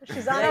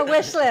 she's on our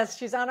wish list.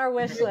 She's on our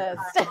wish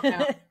list.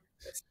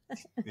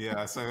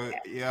 Yeah, so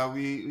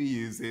we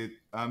use it.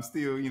 I'm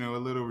still, a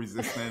little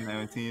resistant,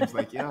 and the team's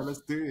like, yeah,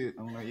 let's do it.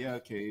 I'm like, yeah,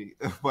 okay.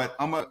 But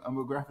I'm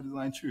a graphic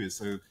design truist,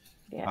 so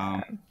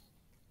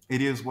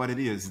it is what it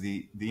is.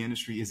 The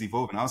industry is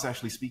evolving. I was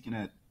actually speaking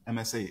at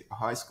MSA, a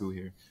high school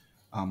here,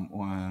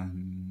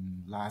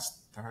 on last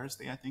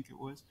Thursday, I think it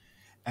was.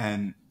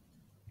 And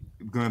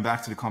going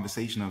back to the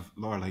conversation of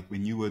Laura, like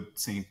when you were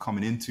saying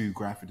coming into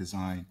graphic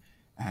design,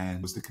 and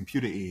it was the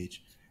computer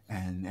age,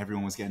 and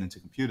everyone was getting into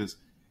computers.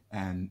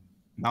 And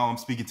now I'm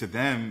speaking to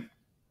them,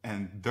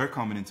 and they're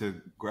coming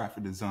into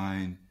graphic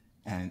design,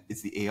 and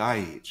it's the AI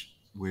age,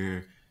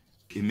 where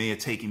it may have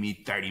taken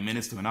me 30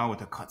 minutes to an hour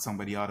to cut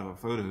somebody out of a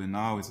photo. And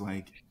now it's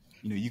like,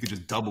 you could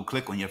just double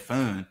click on your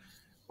phone,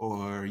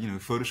 or,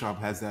 Photoshop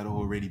has that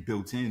already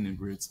built in, and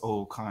where it's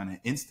all kind of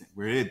instant,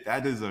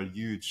 that is a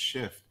huge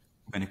shift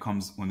when it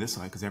comes on this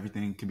side, because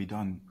everything can be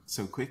done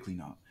so quickly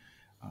now,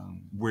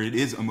 where it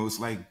is almost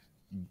like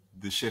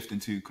the shift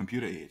into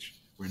computer age,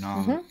 where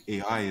now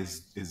AI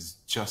is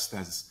just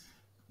as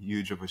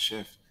huge of a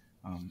shift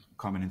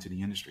coming into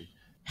the industry.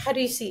 How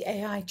do you see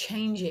AI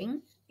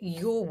changing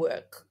your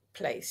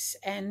workplace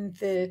and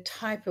the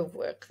type of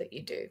work that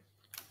you do?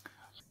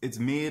 It's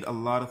made a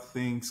lot of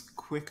things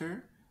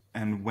quicker.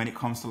 And when it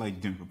comes to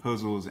like doing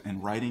proposals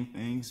and writing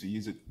things, we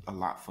use it a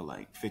lot for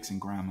like fixing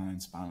grammar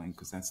and spelling,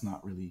 because that's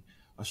not really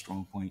a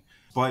strong point.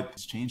 But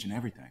it's changing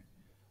everything.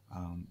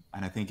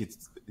 And I think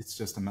it's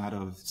just a matter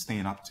of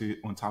staying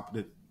on top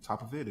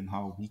of it and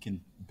how we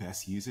can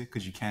best use it,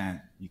 because you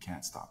can't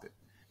stop it.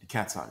 The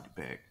cat's out of the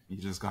bag. You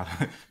just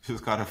gotta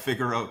just gotta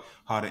figure out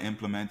how to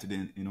implement it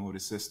in all the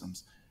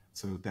systems.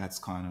 So that's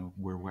kind of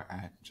where we're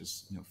at,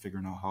 just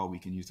figuring out how we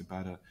can use it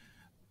better,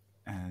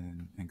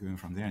 and going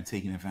from there and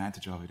taking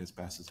advantage of it as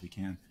best as we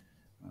can.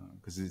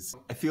 Because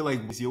I feel like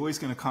you're always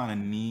going to kind of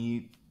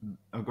need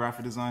a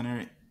graphic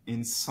designer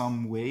in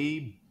some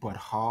way, but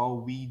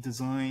how we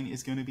design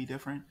is going to be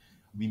different.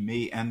 We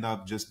may end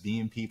up just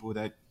being people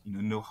that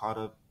know how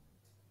to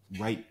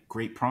write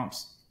great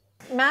prompts.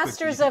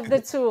 Masters of the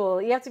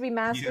tool. You have to be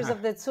masters Yeah,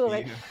 of the tool,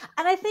 right? yeah,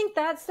 And I think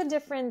that's the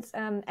difference,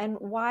 and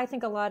why I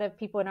think a lot of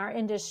people in our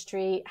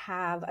industry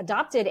have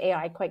adopted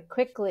AI quite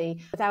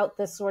quickly without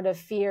this sort of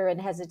fear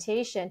and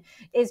hesitation,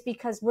 is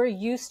because we're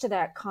used to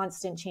that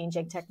constant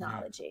changing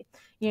technology.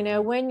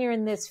 When you're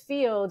in this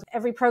field,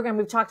 every program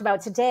we've talked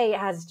about today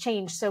has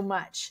changed so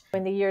much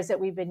in the years that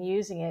we've been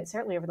using it,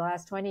 certainly over the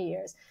last 20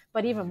 years,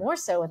 but even more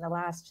so in the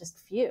last just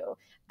few.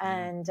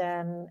 And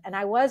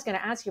I was going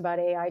to ask you about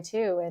AI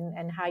too,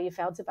 and how you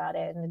felt about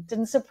it. And it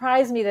didn't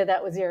surprise me that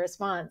that was your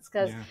response,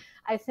 because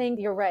I think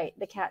you're right.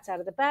 The cat's out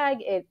of the bag.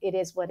 It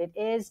is what it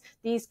is.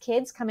 These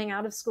kids coming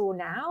out of school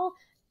now,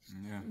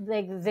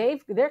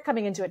 they're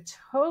coming into a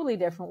totally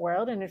different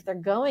world. And if they're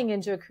going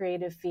into a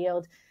creative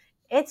field,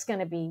 it's going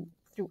to be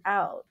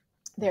throughout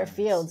their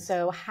field.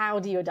 So how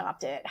do you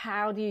adopt it?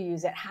 How do you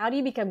use it? How do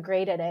you become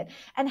great at it?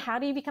 And how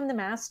do you become the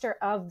master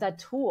of the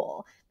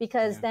tool?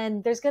 Because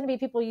then there's going to be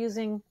people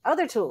using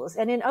other tools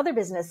and in other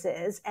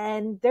businesses,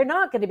 and they're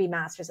not going to be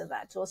masters of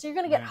that tool. So you're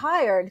going to get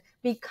hired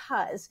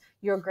because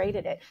you're great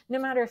at it. No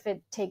matter if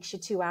it takes you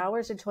 2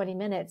 hours or 20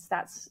 minutes,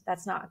 that's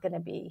not going to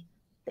be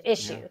the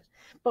issue.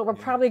 But we're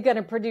probably going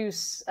to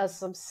produce a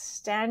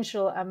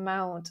substantial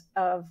amount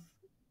of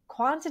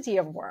quantity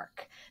of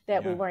work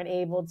that we weren't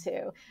able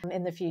to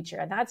in the future.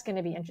 And that's going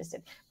to be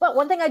interesting. But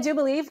one thing I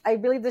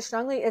believe this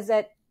strongly, is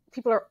that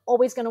people are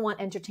always going to want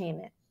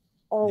entertainment.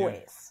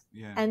 Always.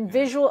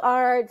 Visual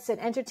arts and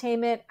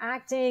entertainment,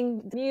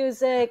 acting,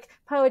 music,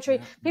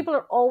 poetry. People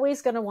are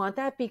always going to want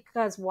that,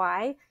 because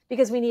why?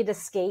 Because we need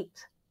escape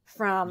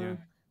from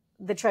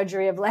the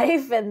drudgery of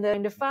life and the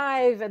 9 to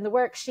 5 and the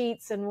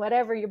worksheets and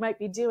whatever you might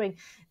be doing.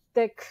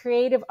 The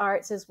creative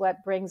arts is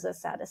what brings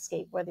us that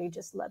escape, whether you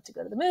just love to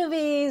go to the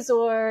movies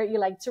or you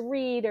like to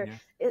read,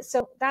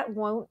 so that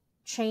won't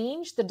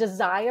change. The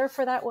desire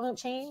for that won't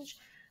change,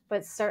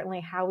 but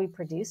certainly how we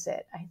produce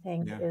it, I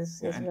think,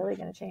 is really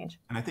going to change.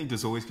 And I think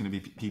there's always going to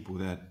be people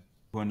that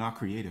are not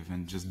creative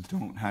and just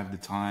don't have the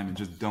time and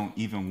just don't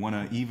even want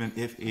to, even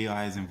if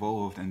AI is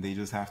involved and they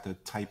just have to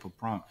type a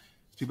prompt,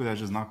 people that are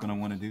just not going to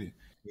want to do it.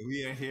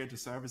 We are here to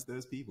service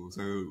those people.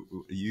 So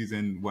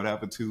using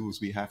whatever tools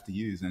we have to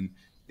use. And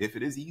if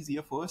it is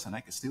easier for us and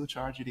I can still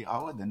charge you the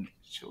hour, then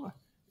sure.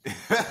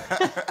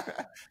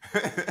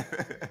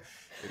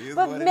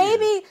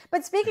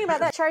 But speaking about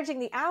that, charging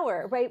the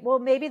hour, right? Well,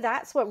 maybe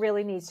that's what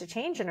really needs to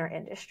change in our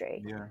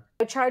industry.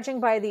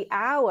 Charging by the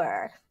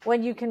hour,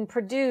 when you can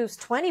produce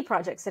 20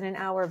 projects in an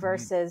hour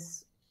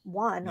versus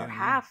one or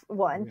half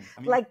one.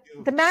 I mean,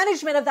 the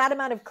management of that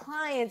amount of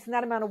clients and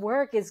that amount of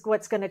work is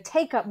what's going to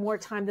take up more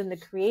time than the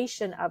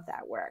creation of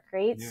that work,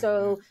 right?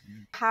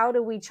 How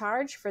do we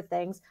charge for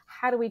things?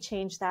 How do we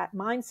change that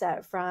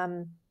mindset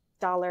from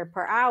dollar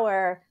per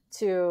hour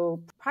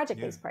to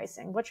project-based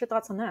pricing? What's your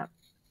thoughts on that?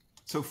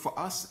 So for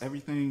us,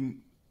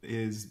 everything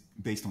is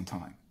based on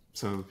time.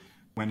 So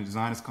when the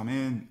designers come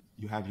in,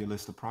 you have your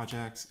list of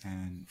projects,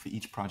 and for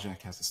each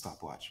project has a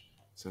stopwatch.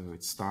 So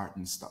it's start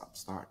and stop,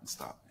 start and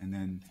stop. And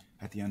then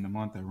at the end of the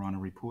month, I run a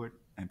report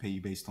and pay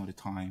you based on the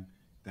time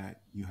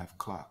that you have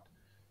clocked.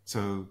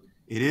 So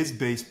it is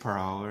based per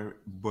hour,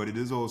 but it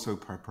is also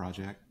per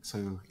project.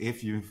 So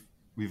if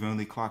we've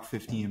only clocked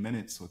 15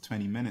 minutes or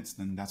 20 minutes,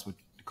 then that's what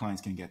the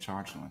clients can get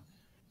charged on.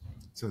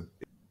 So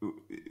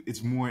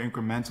it's more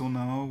incremental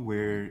now,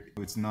 where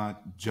it's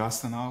not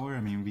just an hour. I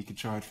mean, we could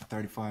charge for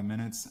 35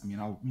 minutes. I mean,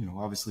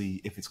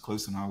 obviously, if it's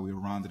close to an hour, we'll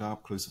round it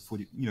up close to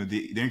 40.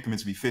 The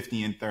increments will be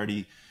 15,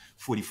 30,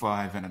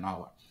 45, and an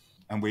hour.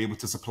 And we're able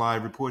to supply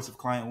reports if the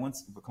client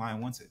wants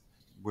it.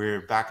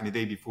 Where back in the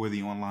day, before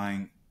the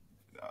online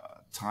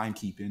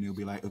timekeeping, it'll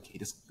be like, okay,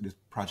 this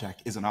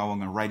project is an hour. I'm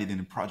going to write it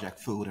in a project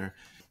folder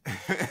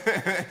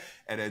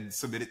and then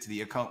submit it to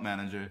the account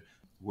manager,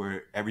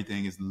 where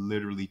everything is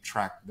literally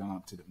tracked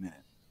down to the minute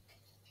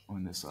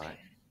on this side.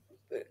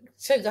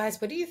 So guys,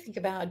 what do you think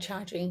about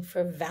charging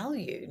for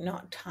value,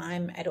 not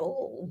time at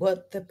all,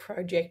 what the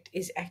project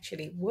is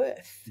actually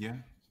worth?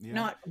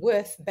 Not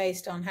worth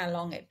based on how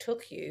long it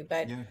took you,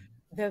 but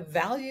the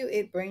value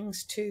it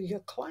brings to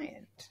your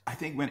client. I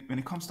think when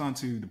it comes down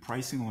to the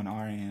pricing on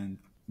our end,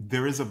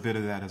 there is a bit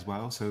of that as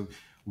well. So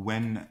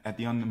when at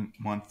the end of the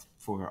month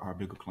for our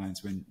bigger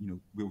clients, when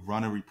we'll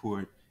run a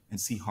report and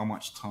see how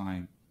much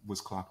time was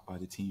clocked by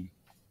the team,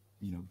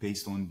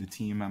 based on the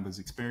team members'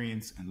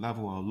 experience and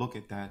level. I'll look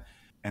at that,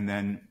 and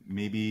then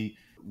maybe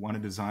one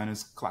of the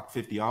designers clocked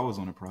 50 hours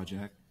on a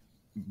project,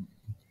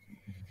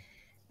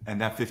 and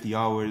that 50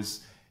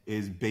 hours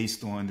is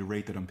based on the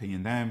rate that I'm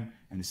paying them,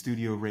 and the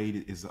studio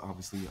rate is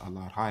obviously a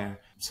lot higher.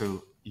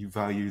 So you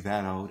value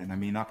that out, and I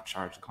may not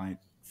charge the client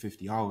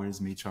 50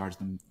 hours, may charge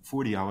them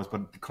 40 hours,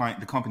 but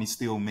the company's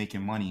still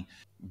making money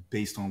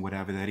based on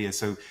whatever that is.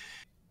 So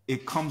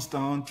it comes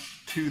down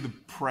to the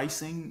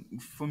pricing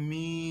for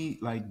me,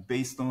 like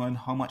based on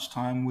how much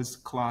time was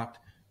clocked,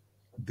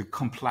 the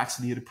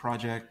complexity of the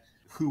project,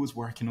 who was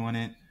working on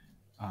it.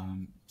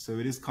 So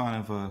it is kind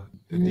of a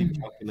deep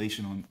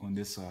calculation on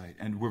this side,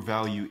 and where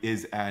value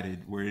is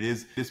added, where it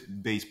is this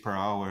base per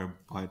hour,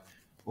 but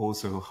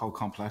also how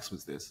complex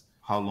was this?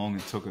 How long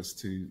it took us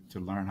to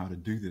learn how to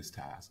do this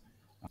task,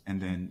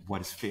 and then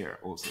what is fair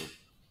also.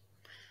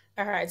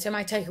 All right. So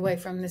my takeaway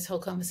from this whole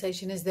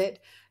conversation is that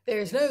there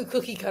is no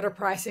cookie cutter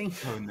pricing.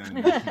 Oh,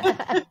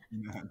 no.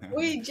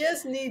 We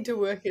just need to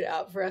work it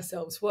out for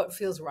ourselves, what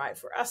feels right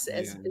for us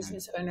as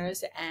business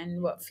owners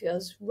and what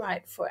feels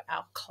right for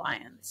our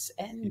clients.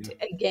 And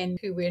again,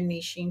 who we're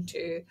niching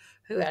to,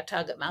 who our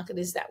target market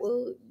is, that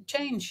will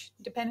change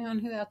depending on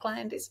who our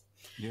client is.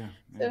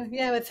 So,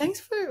 but thanks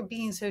for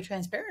being so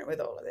transparent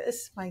with all of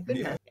this. My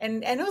goodness.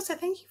 And also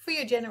thank you for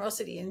your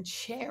generosity in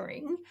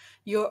sharing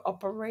your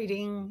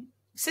operating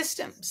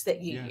systems that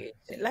you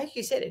use. Like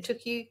you said, it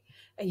took you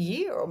a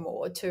year or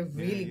more to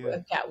really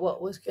work out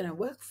what was going to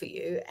work for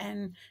you.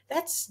 And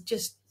that's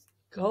just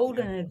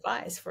golden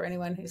advice for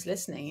anyone who's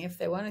listening. If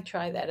they want to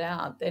try that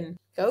out, then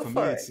go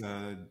for it. It's,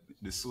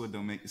 the sword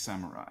don't make the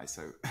samurai.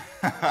 So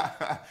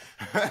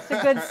it's a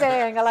good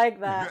saying. I like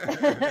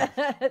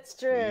that. It's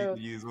true.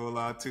 We use all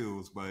our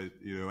tools, but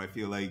I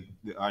feel like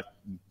our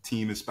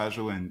team is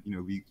special, and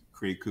we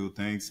create cool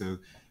things. So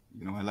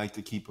I like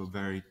to keep a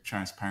very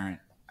transparent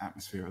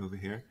atmosphere over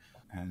here,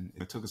 and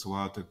it took us a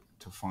while to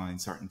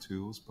find certain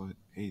tools, but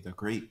hey, they're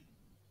great.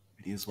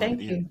 It is what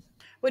it is.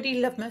 What do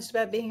you love most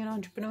about being an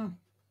entrepreneur?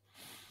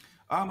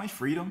 My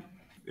freedom.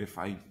 If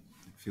I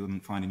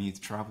find a need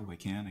to travel, I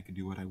can. I can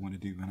do what I want to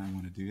do when I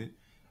want to do it.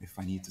 If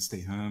I need to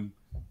stay home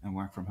and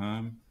work from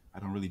home, I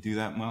don't really do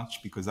that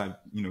much because I've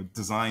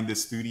designed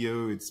this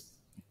studio. It's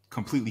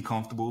completely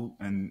comfortable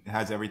and it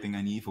has everything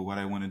I need for what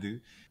I want to do,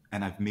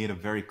 and I've made a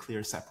very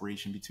clear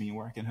separation between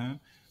work and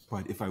home.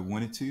 But if I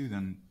wanted to,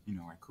 then,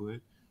 I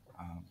could.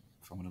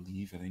 If I want to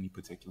leave at any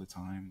particular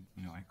time,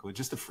 I could.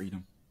 Just the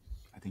freedom.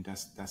 I think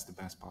that's the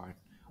best part.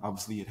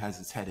 Obviously, it has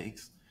its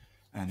headaches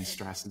and its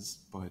stresses,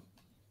 but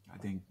I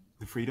think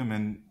the freedom,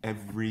 and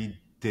every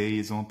day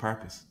is on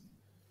purpose.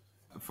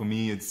 For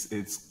me,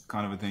 it's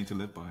kind of a thing to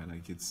live by.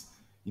 Like it's,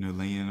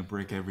 laying a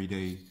brick every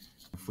day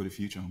for the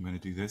future. I'm going to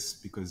do this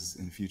because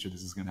in the future,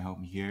 this is going to help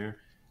me here,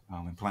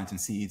 and planting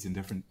seeds in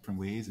different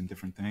ways and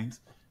different things.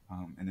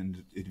 And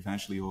then it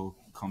eventually all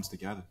comes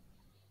together.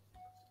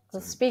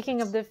 Well,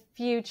 speaking of the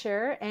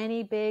future,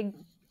 any big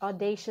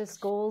audacious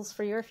goals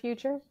for your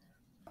future?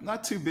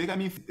 Not too big. I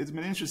mean, it's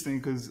been interesting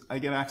because I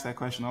get asked that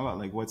question a lot.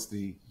 Like, what's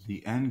the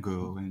end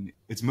goal? And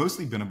it's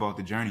mostly been about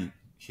the journey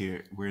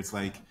here, where it's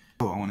like,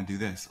 oh, I want to do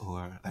this,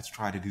 or let's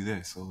try to do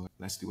this, or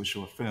let's do a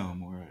short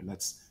film, or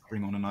let's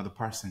bring on another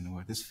person,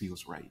 or this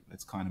feels right.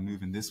 Let's kind of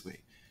move in this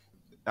way.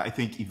 I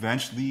think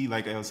eventually,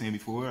 like I was saying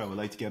before, I would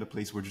like to get a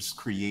place where we're just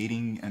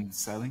creating and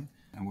selling,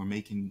 and we're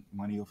making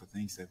money off of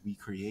things that we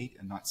create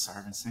and not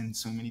servicing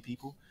so many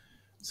people.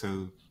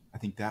 So I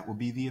think that will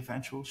be the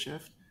eventual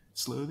shift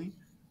slowly.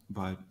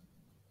 But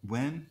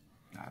when?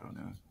 I don't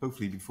know.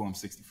 Hopefully before I'm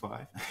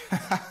 65.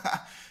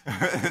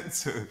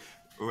 So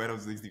when I'm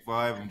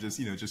 65, I'm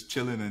just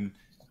chilling and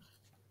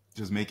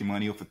just making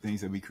money off of things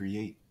that we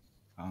create.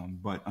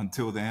 But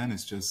until then,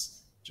 it's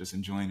just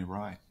enjoying the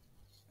ride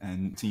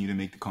and continue to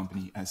make the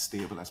company as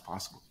stable as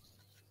possible.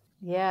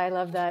 Yeah, I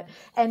love that.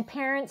 And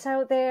parents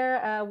out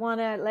there, want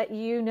to let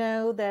you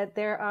know that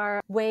there are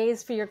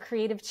ways for your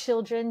creative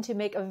children to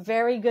make a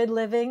very good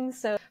living.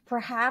 So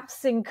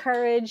perhaps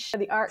encourage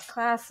the art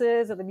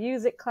classes or the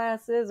music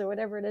classes or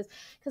whatever it is,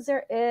 because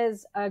there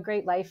is a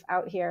great life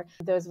out here.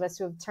 Those of us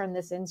who have turned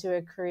this into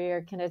a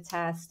career can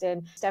attest.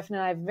 And Stephan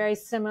and I have a very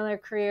similar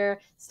career.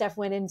 Steph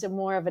went into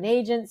more of an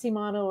agency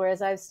model,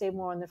 whereas I've stayed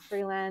more on the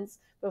freelance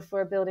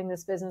before building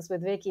this business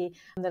with Vicky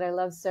that I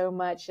love so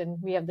much.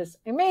 And we have this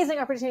amazing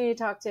opportunity to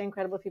talk to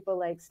incredible people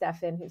like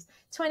Stephan, who's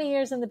 20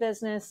 years in the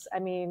business. I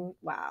mean,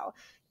 wow.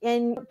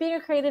 And being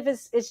a creative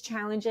is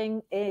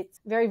challenging.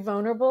 It's very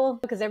vulnerable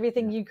because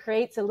everything you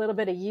create's a little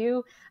bit of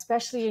you,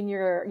 especially in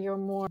your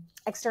more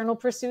external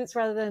pursuits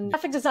rather than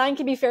graphic design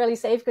can be fairly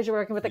safe because you're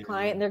working with a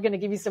client and they're going to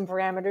give you some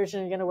parameters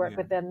and you're going to work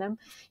within them.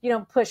 You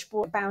don't push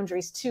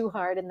boundaries too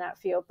hard in that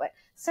field, but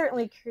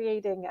certainly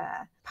creating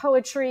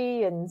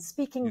poetry and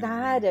speaking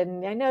that.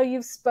 And I know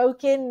you've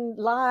spoken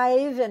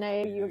live and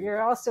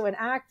you're also an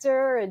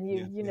actor and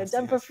you've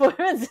done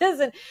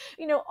performances and,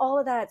 all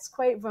of that's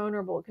quite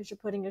vulnerable because you're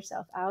putting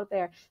yourself out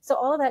there. So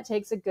all of that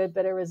takes a good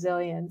bit of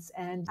resilience.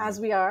 And as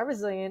we are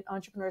Resilient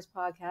Entrepreneurs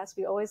Podcast,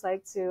 we always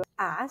like to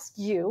ask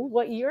you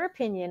what your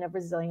opinion of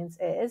resilience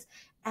is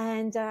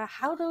and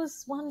how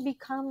does one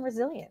become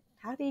resilient?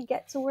 How do you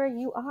get to where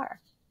you are?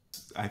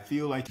 I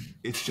feel like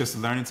it's just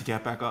learning to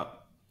get back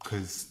up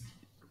because,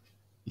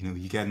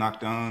 you get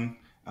knocked down.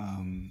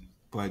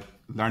 But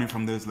learning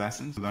from those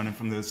lessons, learning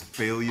from those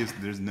failures,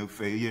 there's no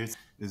failures,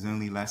 there's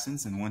only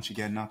lessons. And once you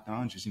get knocked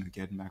down, just,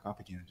 getting back up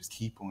again, just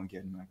keep on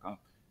getting back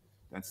up.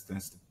 That's the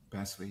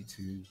best way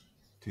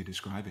to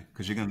describe it,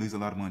 because you're going to lose a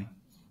lot of money,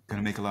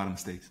 going to make a lot of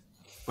mistakes,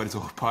 but it's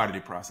all part of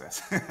the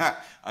process.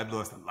 I've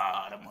lost a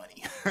lot of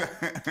money,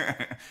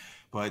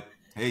 but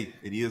hey,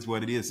 it is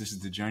what it is. This is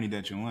the journey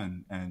that you're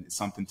on, and it's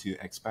something to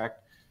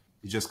expect.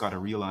 You just got to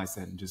realize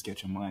that and just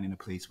get your mind in a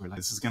place where, like,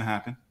 this is going to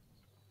happen.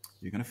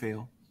 You're going to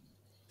fail.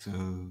 So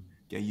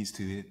get used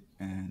to it.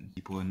 And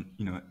people,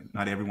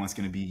 not everyone's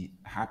going to be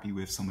happy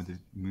with some of the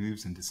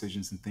moves and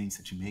decisions and things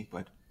that you make,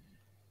 but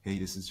hey,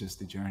 this is just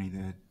the journey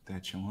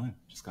that you're on.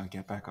 Just got to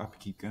get back up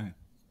and keep going.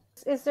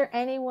 Is there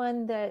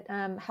anyone that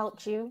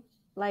helped you,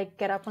 like,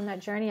 get up on that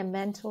journey, a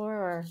mentor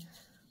or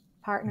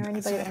partner,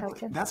 anybody that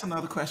helped you? That's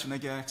another question I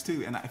get asked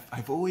too. And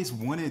I've always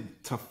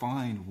wanted to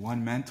find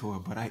one mentor,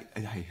 but I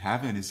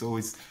haven't.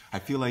 I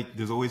feel like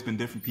there's always been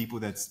different people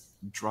that's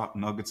dropped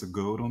nuggets of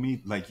gold on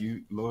me, like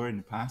you, Laura, in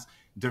the past.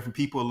 Different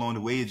people along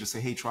the way just say,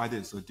 hey, try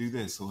this or do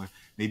this, or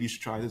maybe you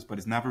should try this. But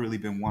it's never really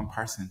been one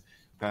person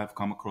that I've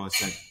come across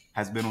that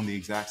has been on the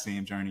exact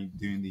same journey,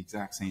 doing the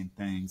exact same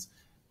things.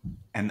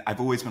 And I've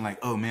always been like,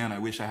 oh man, I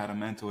wish I had a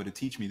mentor to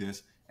teach me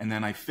this. And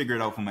then I figure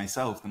it out for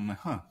myself. And I'm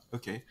like,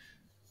 okay,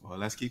 well,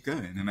 let's keep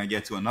going. And I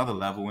get to another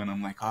level and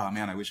I'm like, oh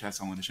man, I wish I had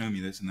someone to show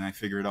me this. And then I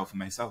figure it out for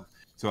myself.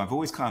 So I've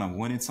always kind of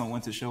wanted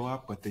someone to show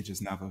up, but they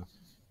just never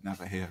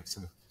have.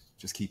 So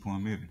just keep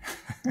on moving.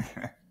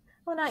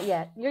 Well, not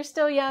yet. You're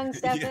still young,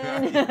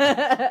 Stephan.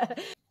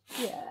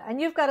 Yeah, and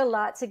you've got a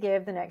lot to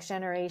give the next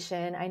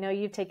generation. I know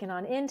you've taken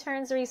on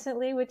interns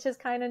recently, which is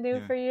kind of new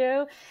for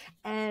you.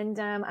 And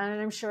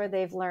I'm sure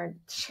they've learned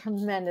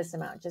tremendous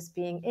amount just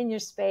being in your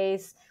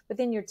space,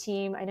 within your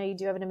team. I know you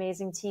do have an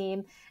amazing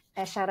team.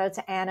 A shout out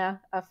to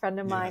Anna, a friend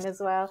of mine as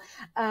well.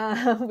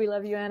 We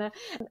love you, Anna.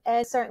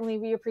 And certainly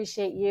we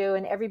appreciate you,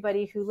 and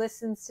everybody who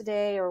listens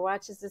today or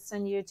watches this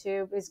on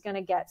YouTube is going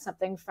to get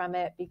something from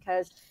it,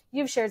 because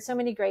you've shared so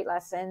many great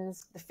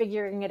lessons, the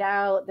figuring it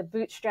out, the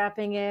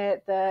bootstrapping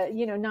it, the,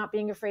 not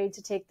being afraid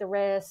to take the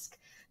risk,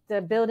 the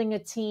building a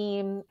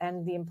team,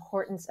 and the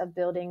importance of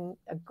building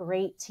a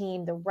great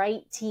team, the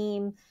right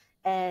team,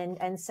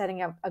 and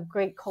setting up a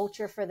great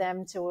culture for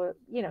them to,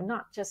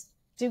 not just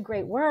do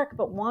great work,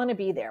 but want to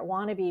be there,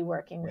 want to be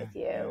working with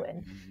you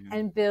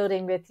and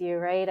building with you,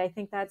 right? I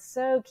think that's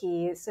so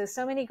key.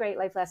 So many great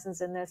life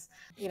lessons in this,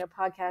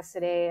 podcast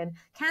today, and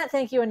can't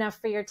thank you enough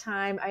for your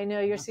time. I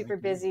know you're super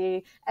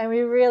busy, and we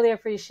really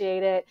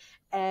appreciate it,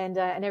 and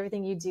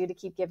everything you do to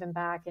keep giving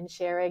back and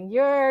sharing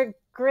your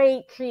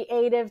great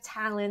creative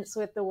talents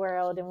with the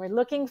world. And we're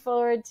looking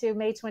forward to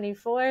May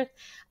 24th.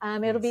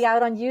 It'll be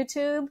out on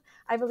YouTube,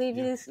 I believe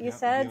you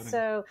said.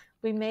 So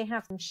we may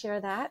have to share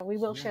that. We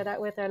will share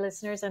that with our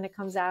listeners, and it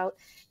comes out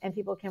and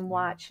people can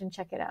watch and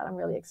check it out. I'm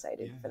really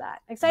excited for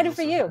that. Excited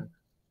for you.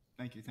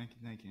 Thank you.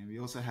 And we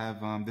also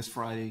have this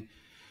Friday,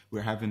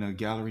 we're having a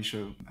gallery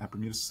show at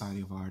Bermuda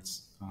Society of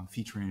Arts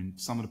featuring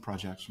some of the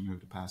projects from over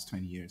the past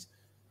 20 years.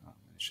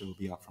 The show will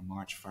be out from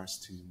March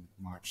 1st to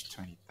March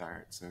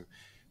 23rd. So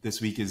this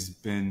week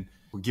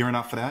we're gearing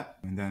up for that.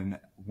 And then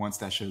once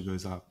that show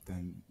goes up,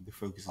 then the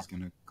focus is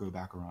going to go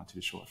back around to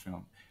the short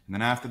film. And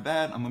then after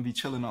that, I'm going to be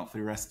chilling out for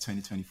the rest of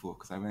 2024,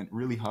 because I went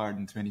really hard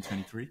in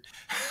 2023.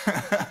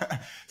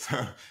 So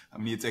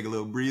I'm going to take a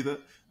little breather.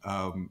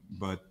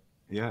 But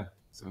yeah,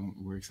 so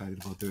we're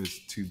excited about those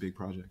two big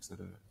projects that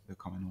are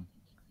coming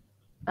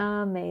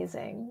on.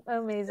 Amazing.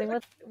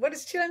 What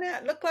does chilling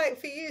out look like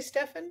for you,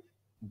 Stephan?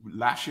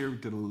 Last year, we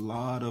did a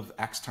lot of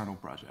external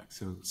projects,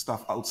 so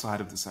stuff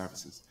outside of the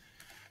services.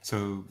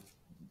 So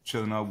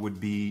chilling out would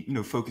be,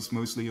 focused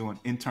mostly on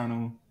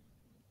internal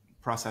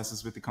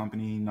processes with the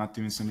company, not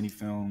doing so many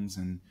films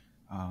and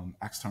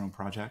external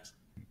projects,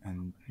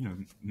 and,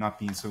 not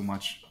being so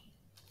much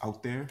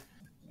out there,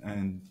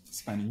 and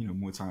spending,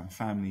 more time with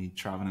family,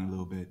 traveling a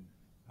little bit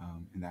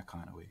in that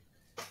kind of way.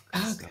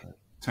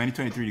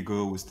 2023, the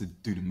goal was to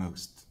do the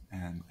most,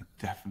 and I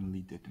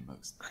definitely did the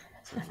most.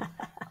 So,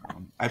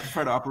 I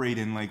prefer to operate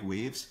in like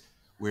waves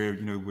where,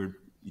 where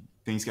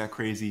things got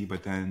crazy,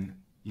 but then,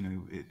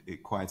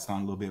 it quiets down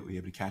a little bit. We're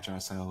able to catch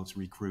ourselves,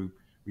 regroup,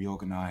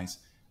 reorganize,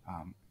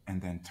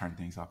 and then turn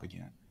things up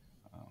again.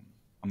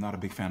 I'm not a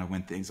big fan of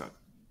when things are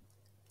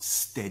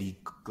steady,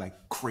 like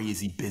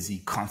crazy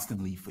busy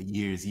constantly for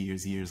years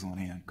on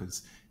end,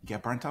 because you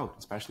get burnt out,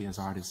 especially as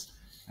artists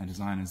and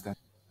designers.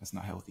 That's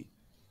not healthy.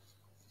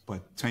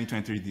 But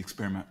 2023, the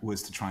experiment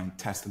was to try and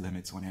test the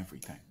limits on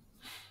everything.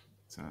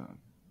 So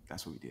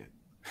that's what we did.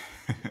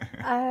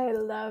 I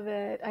love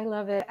it.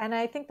 And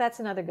I think that's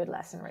another good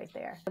lesson right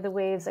there. The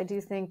waves, I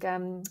do think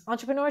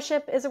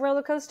entrepreneurship is a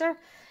roller coaster,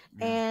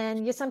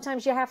 and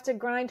sometimes you have to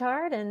grind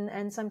hard,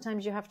 and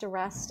sometimes you have to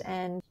rest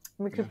and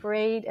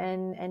recuperate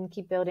and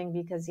keep building,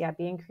 because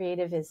being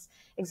creative is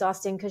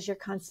exhausting because you're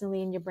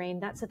constantly in your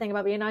brain. That's the thing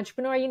about being an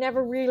entrepreneur. You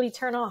never really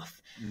turn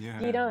off.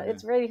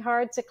 It's really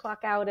hard to clock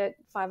out at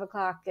 5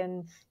 o'clock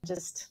and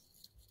just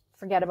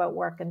forget about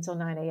work until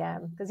 9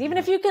 a.m. Because even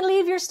if you can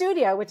leave your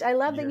studio, which I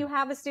love that you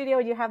have a studio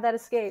and you have that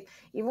escape,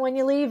 even when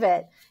you leave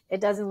it, it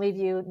doesn't leave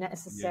you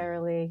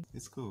necessarily. Yeah.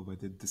 It's cool, but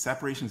the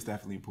separation is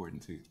definitely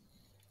important too.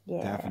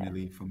 Yeah.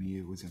 Definitely for me,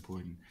 it was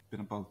important. It's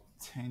been about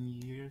 10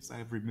 years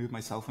I've removed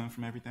my cell phone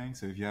from everything.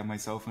 So if you have my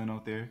cell phone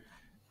out there,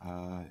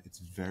 it's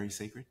very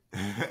sacred.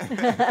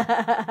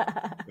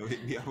 Don't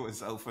hit me up with a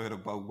cell phone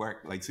about work.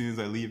 Like, as soon as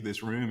I leave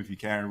this room, if you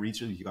can't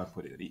reach it, you got to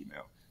put it in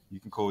email. You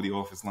can call the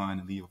office line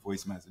and leave a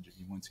voice message if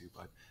you want to,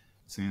 but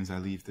as soon as I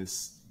leave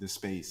this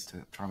space,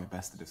 to try my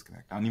best to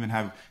disconnect. I don't even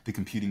have the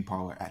computing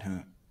power at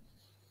home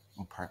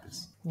on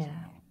purpose. Yeah.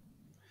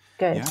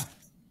 Good. Yeah.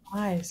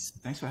 Nice.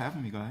 Thanks for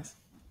having me, guys.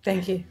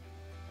 Thank you.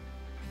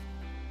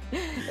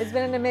 It's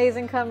been an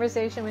amazing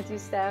conversation with you,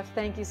 Steph.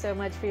 Thank you so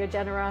much for your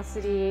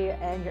generosity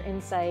and your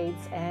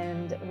insights.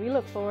 And we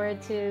look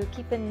forward to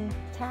keeping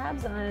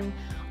tabs on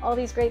all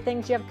these great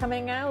things you have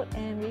coming out.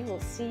 And we will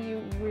see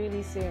you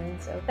really soon.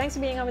 So thanks for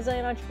being on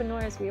Resilient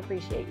Entrepreneurs. We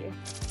appreciate you.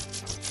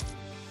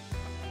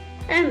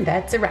 And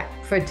that's a wrap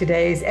for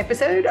today's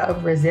episode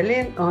of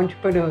Resilient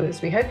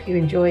Entrepreneurs. We hope you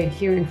enjoyed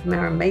hearing from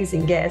our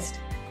amazing guest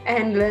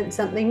and learned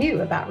something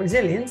new about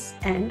resilience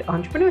and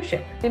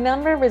entrepreneurship.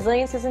 Remember,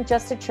 resilience isn't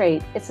just a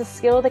trait, it's a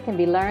skill that can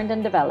be learned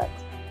and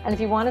developed. And if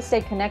you want to stay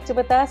connected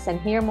with us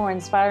and hear more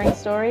inspiring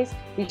stories,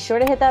 be sure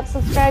to hit that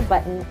subscribe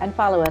button and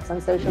follow us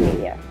on social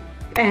media.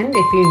 And if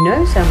you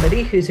know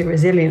somebody who's a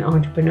resilient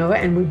entrepreneur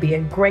and would be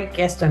a great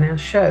guest on our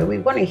show, we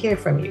want to hear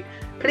from you.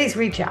 Please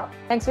reach out.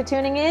 Thanks for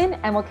tuning in,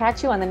 and we'll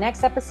catch you on the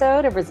next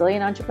episode of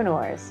Resilient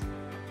Entrepreneurs.